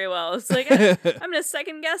goose very well. It's like, I'm going to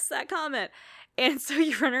second guess that comment. And so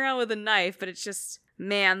you run around with a knife, but it's just,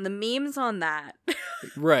 man, the memes on that.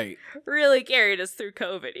 Right. Really carried us through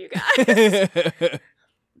COVID, you guys.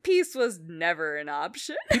 Peace was never an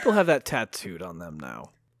option. People have that tattooed on them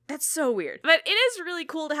now. That's so weird. But it is really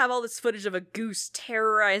cool to have all this footage of a goose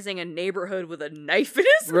terrorizing a neighborhood with a knife in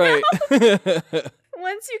his mouth.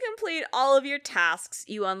 Once you complete all of your tasks,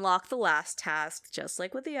 you unlock the last task, just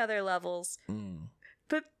like with the other levels.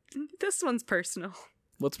 But this one's personal.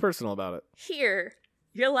 What's personal about it? Here,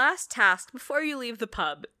 your last task before you leave the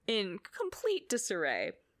pub, in complete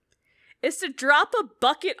disarray, is to drop a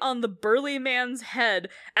bucket on the burly man's head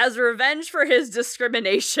as revenge for his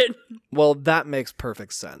discrimination. Well, that makes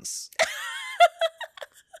perfect sense.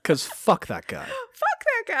 Because fuck that guy. Fuck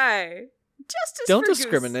that guy. Justice Don't for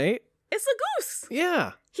discriminate. Goose. It's a goose.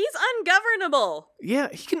 Yeah. He's ungovernable. Yeah,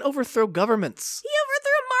 he can overthrow governments. He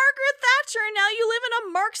overthrew Margaret Thatcher, and now you live in a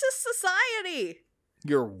Marxist society.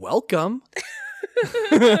 You're welcome.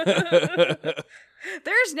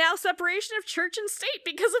 There's now separation of church and state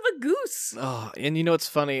because of a goose. Oh, and you know what's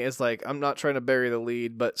funny is, like, I'm not trying to bury the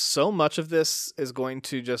lead, but so much of this is going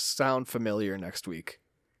to just sound familiar next week.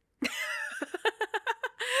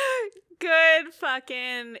 Good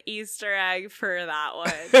fucking Easter egg for that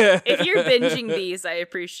one. If you're binging these, I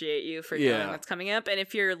appreciate you for knowing what's coming up. And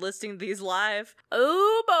if you're listening to these live,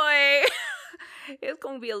 oh boy, it's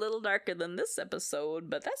going to be a little darker than this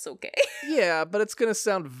episode, but that's okay. Yeah, but it's going to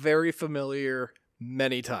sound very familiar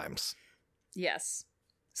many times. Yes.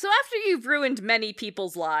 So after you've ruined many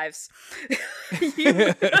people's lives, sorry,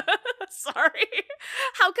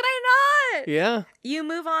 how could I not? Yeah. You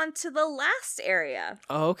move on to the last area.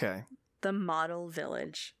 Oh, okay. The model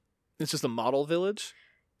village. It's just a model village?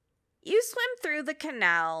 You swim through the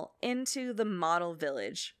canal into the model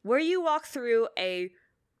village, where you walk through a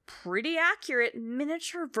pretty accurate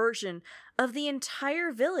miniature version of the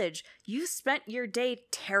entire village you spent your day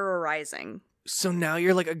terrorizing. So now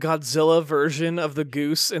you're like a Godzilla version of the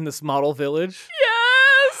goose in this model village?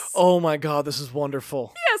 Yes! Oh my god, this is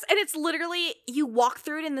wonderful. Yes, and it's literally, you walk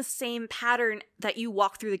through it in the same pattern that you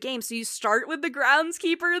walk through the game. So you start with the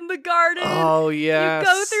groundskeeper in the garden. Oh, yes.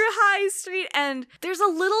 You go through High Street, and there's a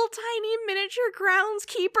little tiny miniature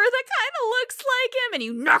groundskeeper that kind of looks like him, and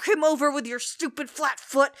you knock him over with your stupid flat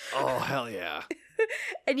foot. Oh, hell yeah.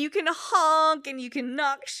 And you can honk and you can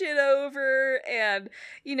knock shit over, and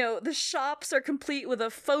the shops are complete with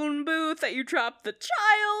a phone booth that you drop the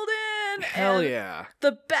child in. Hell and yeah.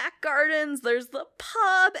 The back gardens, there's the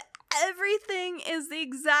pub. Everything is the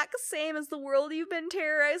exact same as the world you've been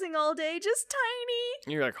terrorizing all day, just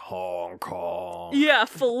tiny. You're like, Hong Kong. Yeah,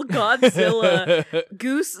 full Godzilla.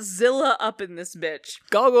 Goosezilla up in this bitch.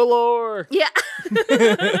 Goggalore. Yeah.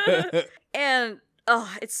 And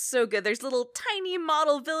oh, it's so good. There's little tiny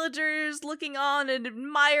model villagers looking on and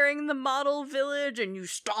admiring the model village, and you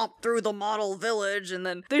stomp through the model village, and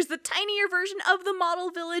then there's the tinier version of the model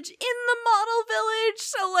village in the model village.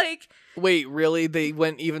 So, like... Wait, really? They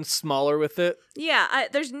went even smaller with it? Yeah,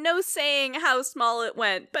 there's no saying how small it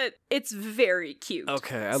went, but it's very cute.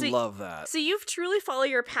 Okay, I love that. So you've truly followed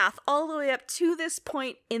your path all the way up to this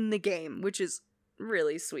point in the game, which is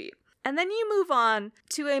really sweet. And then you move on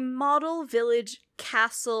to a model village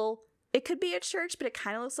castle. It could be a church, but it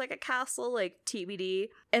kind of looks like a castle, like TBD.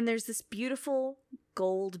 And there's this beautiful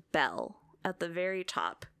gold bell at the very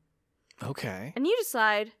top. Okay. And you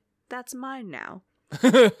decide, that's mine now.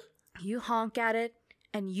 You honk at it,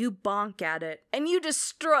 and you bonk at it, and you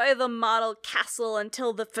destroy the model castle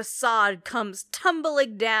until the facade comes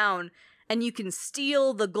tumbling down, and you can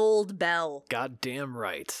steal the gold bell. Goddamn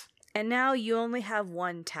right. And now you only have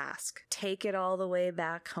one task. Take it all the way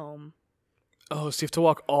back home. Oh, so you have to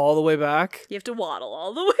walk all the way back? You have to waddle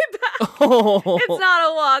all the way back. Oh. It's not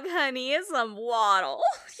a walk, honey. It's a waddle.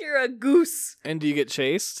 You're a goose. And do you get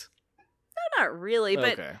chased? No, not really,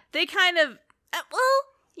 but Okay. they kind of...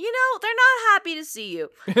 they're not happy to see you.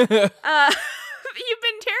 You've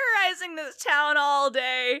been terrorizing this town all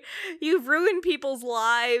day. You've ruined people's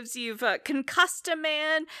lives. You've concussed a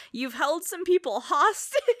man. You've held some people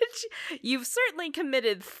hostage. You've certainly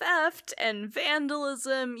committed theft and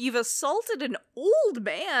vandalism. You've assaulted an old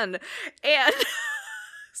man. And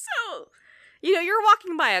so, you're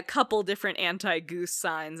walking by a couple different anti-goose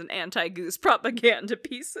signs and anti-goose propaganda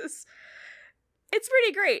pieces. It's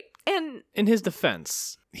pretty great. And in his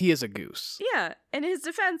defense, he is a goose. Yeah, in his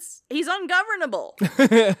defense, he's ungovernable.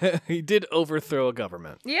 He did overthrow a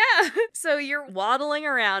government. Yeah. So you're waddling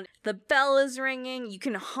around. The bell is ringing. You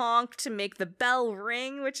can honk to make the bell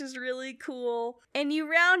ring, which is really cool. And you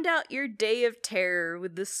round out your day of terror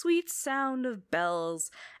with the sweet sound of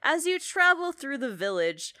bells as you travel through the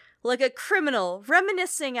village like a criminal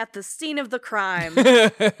reminiscing at the scene of the crime.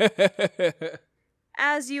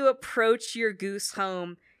 As you approach your goose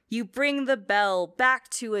home, you bring the bell back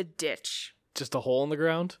to a ditch. Just a hole in the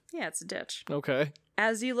ground? Yeah, it's a ditch. Okay.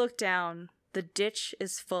 As you look down, the ditch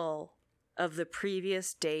is full of the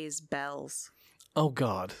previous day's bells. Oh,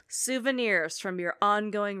 God. Souvenirs from your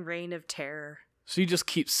ongoing reign of terror. So you just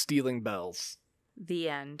keep stealing bells. The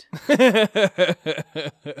end.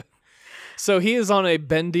 So he is on a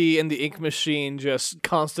Bendy and the Ink Machine just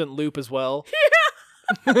constant loop as well?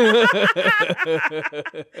 But like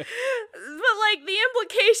the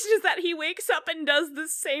implication is that he wakes up and does the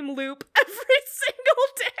same loop every single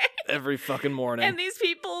day. Every fucking morning. And these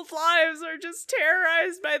people's lives are just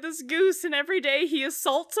terrorized by this goose, and every day he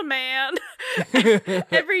assaults a man.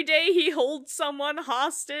 Every day he holds someone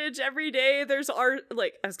hostage. Every day there's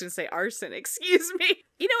arson, excuse me.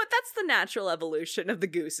 You know what? That's the natural evolution of the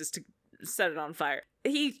goose, is to set it on fire.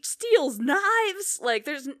 He steals knives.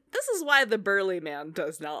 This is why the burly man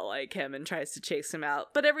does not like him and tries to chase him out.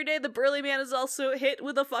 But every day the burly man is also hit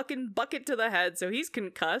with a fucking bucket to the head, so he's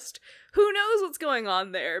concussed. Who knows what's going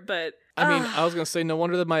on there, but... I mean, I was gonna say, no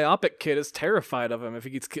wonder the myopic kid is terrified of him if he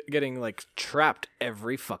keeps getting, trapped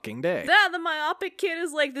every fucking day. Yeah, the myopic kid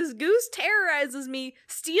is like, this goose terrorizes me,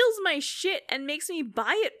 steals my shit, and makes me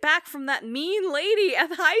buy it back from that mean lady at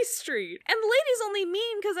the high street. And the lady's only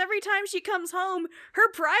mean because every time she comes home,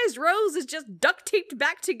 her prized rose is just duct taped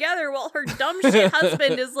back together while her dumb shit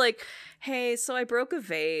husband is like, hey, so I broke a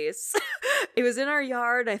vase. It was in our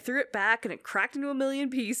yard. I threw it back and it cracked into a million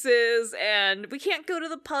pieces. And we can't go to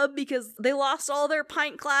the pub because they lost all their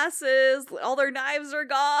pint glasses. All their knives are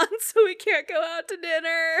gone, so we can't go out to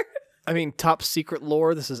dinner. I mean, top secret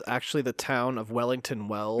lore, this is actually the town of Wellington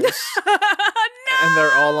Wells. No! and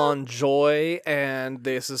they're all on joy, and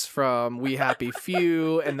this is from We Happy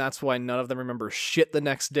Few, and that's why none of them remember shit the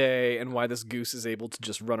next day, and why this goose is able to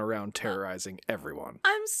just run around terrorizing everyone.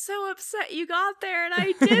 I'm so upset you got there and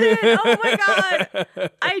I didn't. Oh my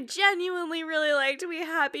god. I genuinely really liked We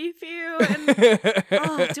Happy Few. And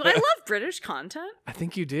do I love British content? I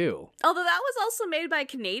think you do. Although that was also made by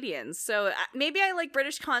Canadians, so maybe I like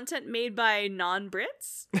British content made by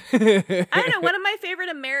non-Brits. I don't know. One of my favorite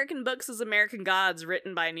American books is American Gods,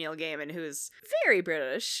 written by Neil Gaiman, who's very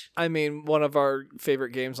British. I mean, one of our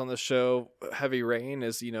favorite games on the show, Heavy Rain,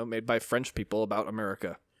 is, made by French people about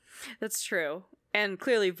America. That's true. And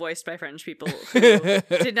clearly voiced by French people who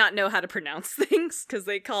did not know how to pronounce things, because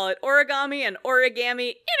they call it origami and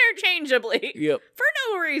origami interchangeably. Yep. For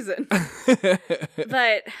no reason.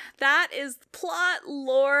 But that is plot,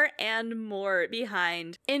 lore, and more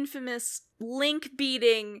behind infamous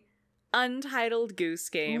Link-beating Untitled Goose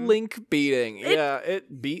Game. Link beating.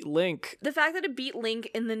 It beat Link. The fact that it beat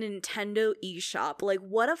Link in the Nintendo eShop, like,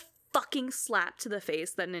 what a fucking slap to the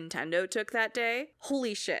face that Nintendo took that day.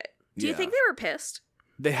 Holy shit. Do you think they were pissed?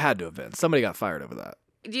 They had to have been. Somebody got fired over that.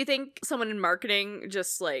 Do you think someone in marketing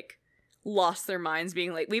just, like, lost their minds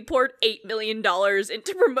being like, we poured $8 million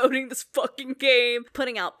into promoting this fucking game,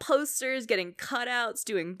 putting out posters, getting cutouts,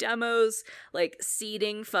 doing demos, like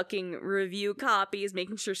seeding fucking review copies,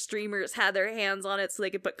 making sure streamers had their hands on it so they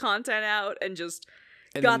could put content out, and just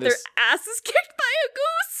got their asses kicked by a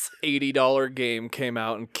goose? $80 game came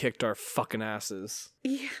out and kicked our fucking asses.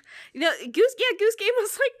 Yeah. Goose Game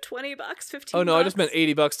was like $20, $15. Oh no, I just meant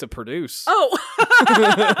 $80 to produce. Oh.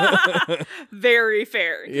 Very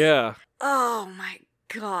fair. Yeah. Oh my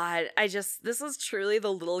god. This is truly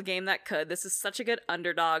the little game that could. This is such a good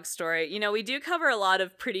underdog story. We do cover a lot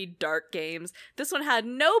of pretty dark games. This one had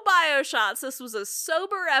no BioShots. This was a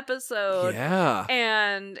sober episode. Yeah.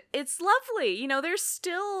 And it's lovely. There's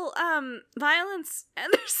still violence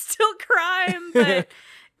and there's still crime, but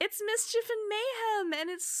it's mischief and mayhem, and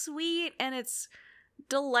it's sweet, and it's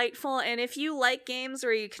delightful. And if you like games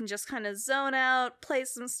where you can just kind of zone out, play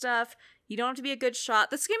some stuff, you don't have to be a good shot.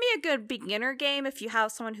 This is going to be a good beginner game if you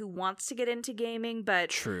have someone who wants to get into gaming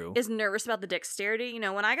but is nervous about the dexterity.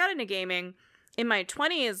 When I got into gaming in my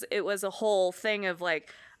 20s, it was a whole thing of like,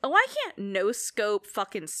 oh, I can't no-scope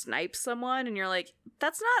fucking snipe someone. And you're like,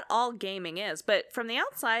 that's not all gaming is. But from the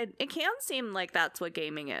outside, it can seem like that's what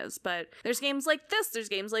gaming is. But there's games like this. There's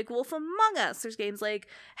games like Wolf Among Us. There's games like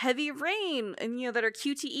Heavy Rain, and that are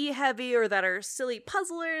QTE heavy or that are silly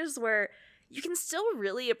puzzlers where you can still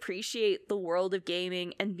really appreciate the world of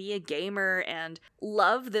gaming and be a gamer and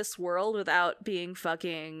love this world without being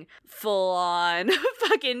fucking full on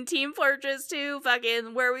fucking Team Fortress 2,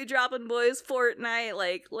 fucking where we dropping boys Fortnite,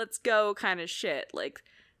 like, let's go kind of shit. Like,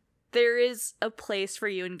 there is a place for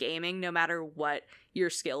you in gaming no matter what your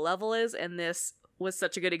skill level is, and this was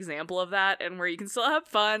such a good example of that, and where you can still have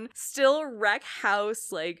fun, still wreck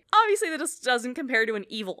house. Like, obviously that just doesn't compare to an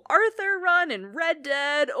evil Arthur run in Red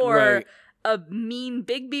Dead or a mean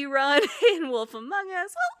Bigby run in Wolf Among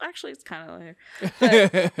Us. Well, actually, it's kind of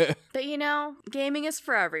there. But gaming is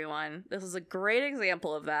for everyone. This is a great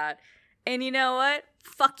example of that. And you know what?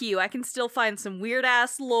 Fuck you. I can still find some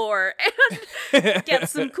weird-ass lore and get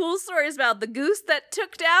some cool stories about the goose that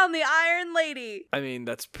took down the Iron Lady. I mean,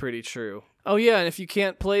 that's pretty true. Oh yeah, and if you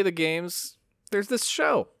can't play the games, there's this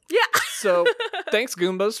show. Yeah. So, thanks,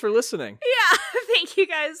 Goombas, for listening. Yeah, thank you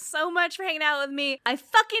guys so much for hanging out with me. I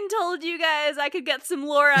fucking told you guys I could get some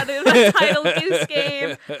lore out of the Untitled Goose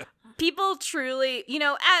Game. People truly,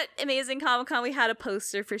 at Amazing Comic-Con, we had a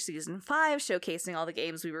poster for Season 5 showcasing all the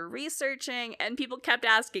games we were researching, and people kept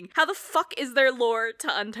asking, how the fuck is there lore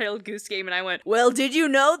to Untitled Goose Game? And I went, well, did you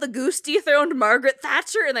know the goose dethroned Margaret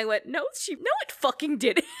Thatcher? And they went, no, it fucking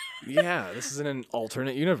didn't. Yeah, this is in an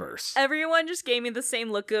alternate universe. Everyone just gave me the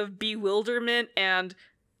same look of bewilderment and,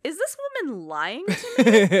 is this woman lying to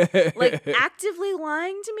me? Like, actively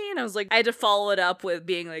lying to me? And I was like, I had to follow it up with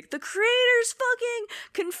being like, the creators fucking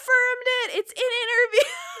confirmed it. It's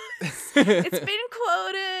in interviews. It's been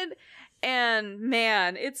quoted. And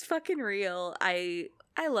man, it's fucking real. I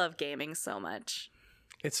love gaming so much.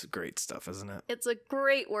 It's great stuff, isn't it? It's a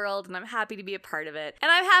great world, and I'm happy to be a part of it.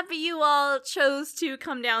 And I'm happy you all chose to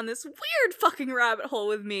come down this weird fucking rabbit hole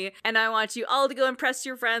with me. And I want you all to go impress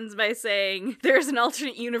your friends by saying there's an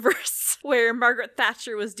alternate universe where Margaret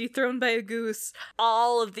Thatcher was dethroned by a goose.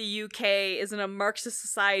 All of the UK is in a Marxist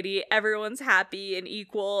society. Everyone's happy and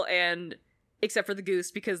equal, and except for the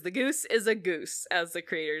goose, because the goose is a goose, as the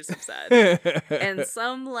creators have said. And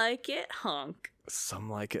some like it honk. Some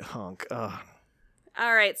like it honk. Ugh.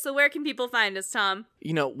 All right, so where can people find us, Tom?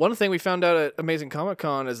 You know, one thing we found out at Amazing Comic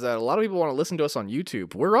Con is that a lot of people want to listen to us on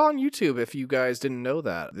YouTube. We're on YouTube if you guys didn't know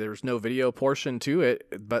that. There's no video portion to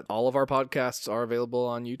it, but all of our podcasts are available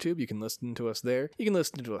on YouTube. You can listen to us there. You can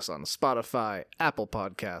listen to us on Spotify, Apple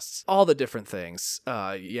Podcasts, all the different things.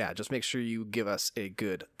 Just make sure you give us a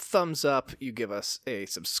good thumbs up, you give us a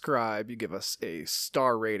subscribe, you give us a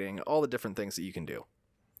star rating, all the different things that you can do.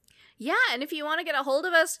 Yeah, and if you want to get a hold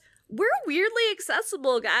of us, we're weirdly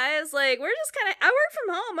accessible, guys. Like, we're just kind of, I work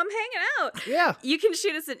from home. I'm hanging out. Yeah. You can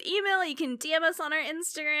shoot us an email. You can DM us on our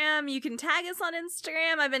Instagram. You can tag us on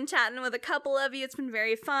Instagram. I've been chatting with a couple of you. It's been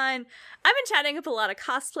very fun. I've been chatting with a lot of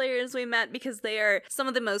cosplayers we met because they are some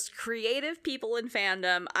of the most creative people in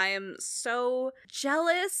fandom. I am so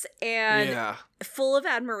jealous and full of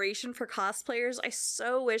admiration for cosplayers. I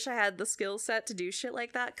so wish I had the skill set to do shit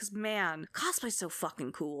like that because, man, cosplay's so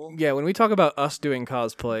fucking cool. Yeah, when we talk about us doing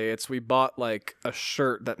cosplay, we bought like a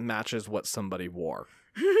shirt that matches what somebody wore.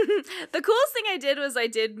 The coolest thing I did was I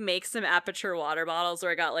did make some Aperture water bottles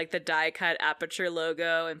where I got like the die cut Aperture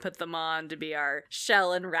logo and put them on to be our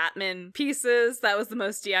Shell and Ratman pieces. That was the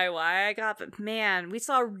most DIY I got. But man, we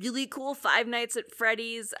saw a really cool Five Nights at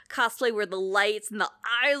Freddy's cosplay where the lights and the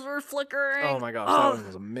eyes were flickering. Oh my gosh, that one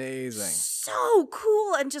was amazing. So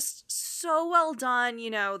cool and just so well done.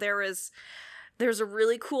 You know, there's a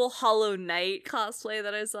really cool Hollow Knight cosplay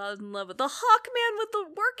that I saw. I was in love with. The Hawkman with the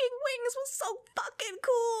working wings was so fucking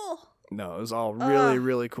cool. No, it was all really,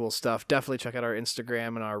 really cool stuff. Definitely check out our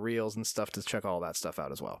Instagram and our reels and stuff to check all that stuff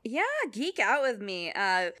out as well. Yeah, geek out with me.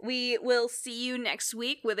 We will see you next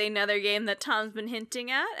week with another game that Tom's been hinting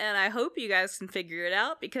at, and I hope you guys can figure it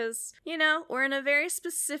out because, you know, we're in a very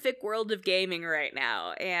specific world of gaming right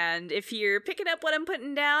now, and if you're picking up what I'm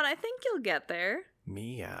putting down, I think you'll get there.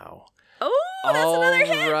 Meow. Oh, that's another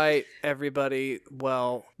hit. All right, everybody.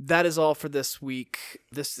 Well, that is all for this week.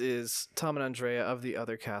 This is Tom and Andrea of The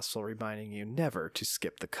Other Castle reminding you never to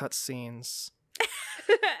skip the cutscenes.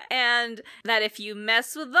 And that if you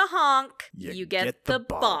mess with the honk, you get the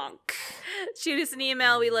bonk. Shoot us an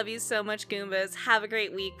email. We love you so much, Goombas. Have a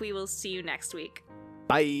great week. We will see you next week.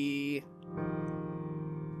 Bye.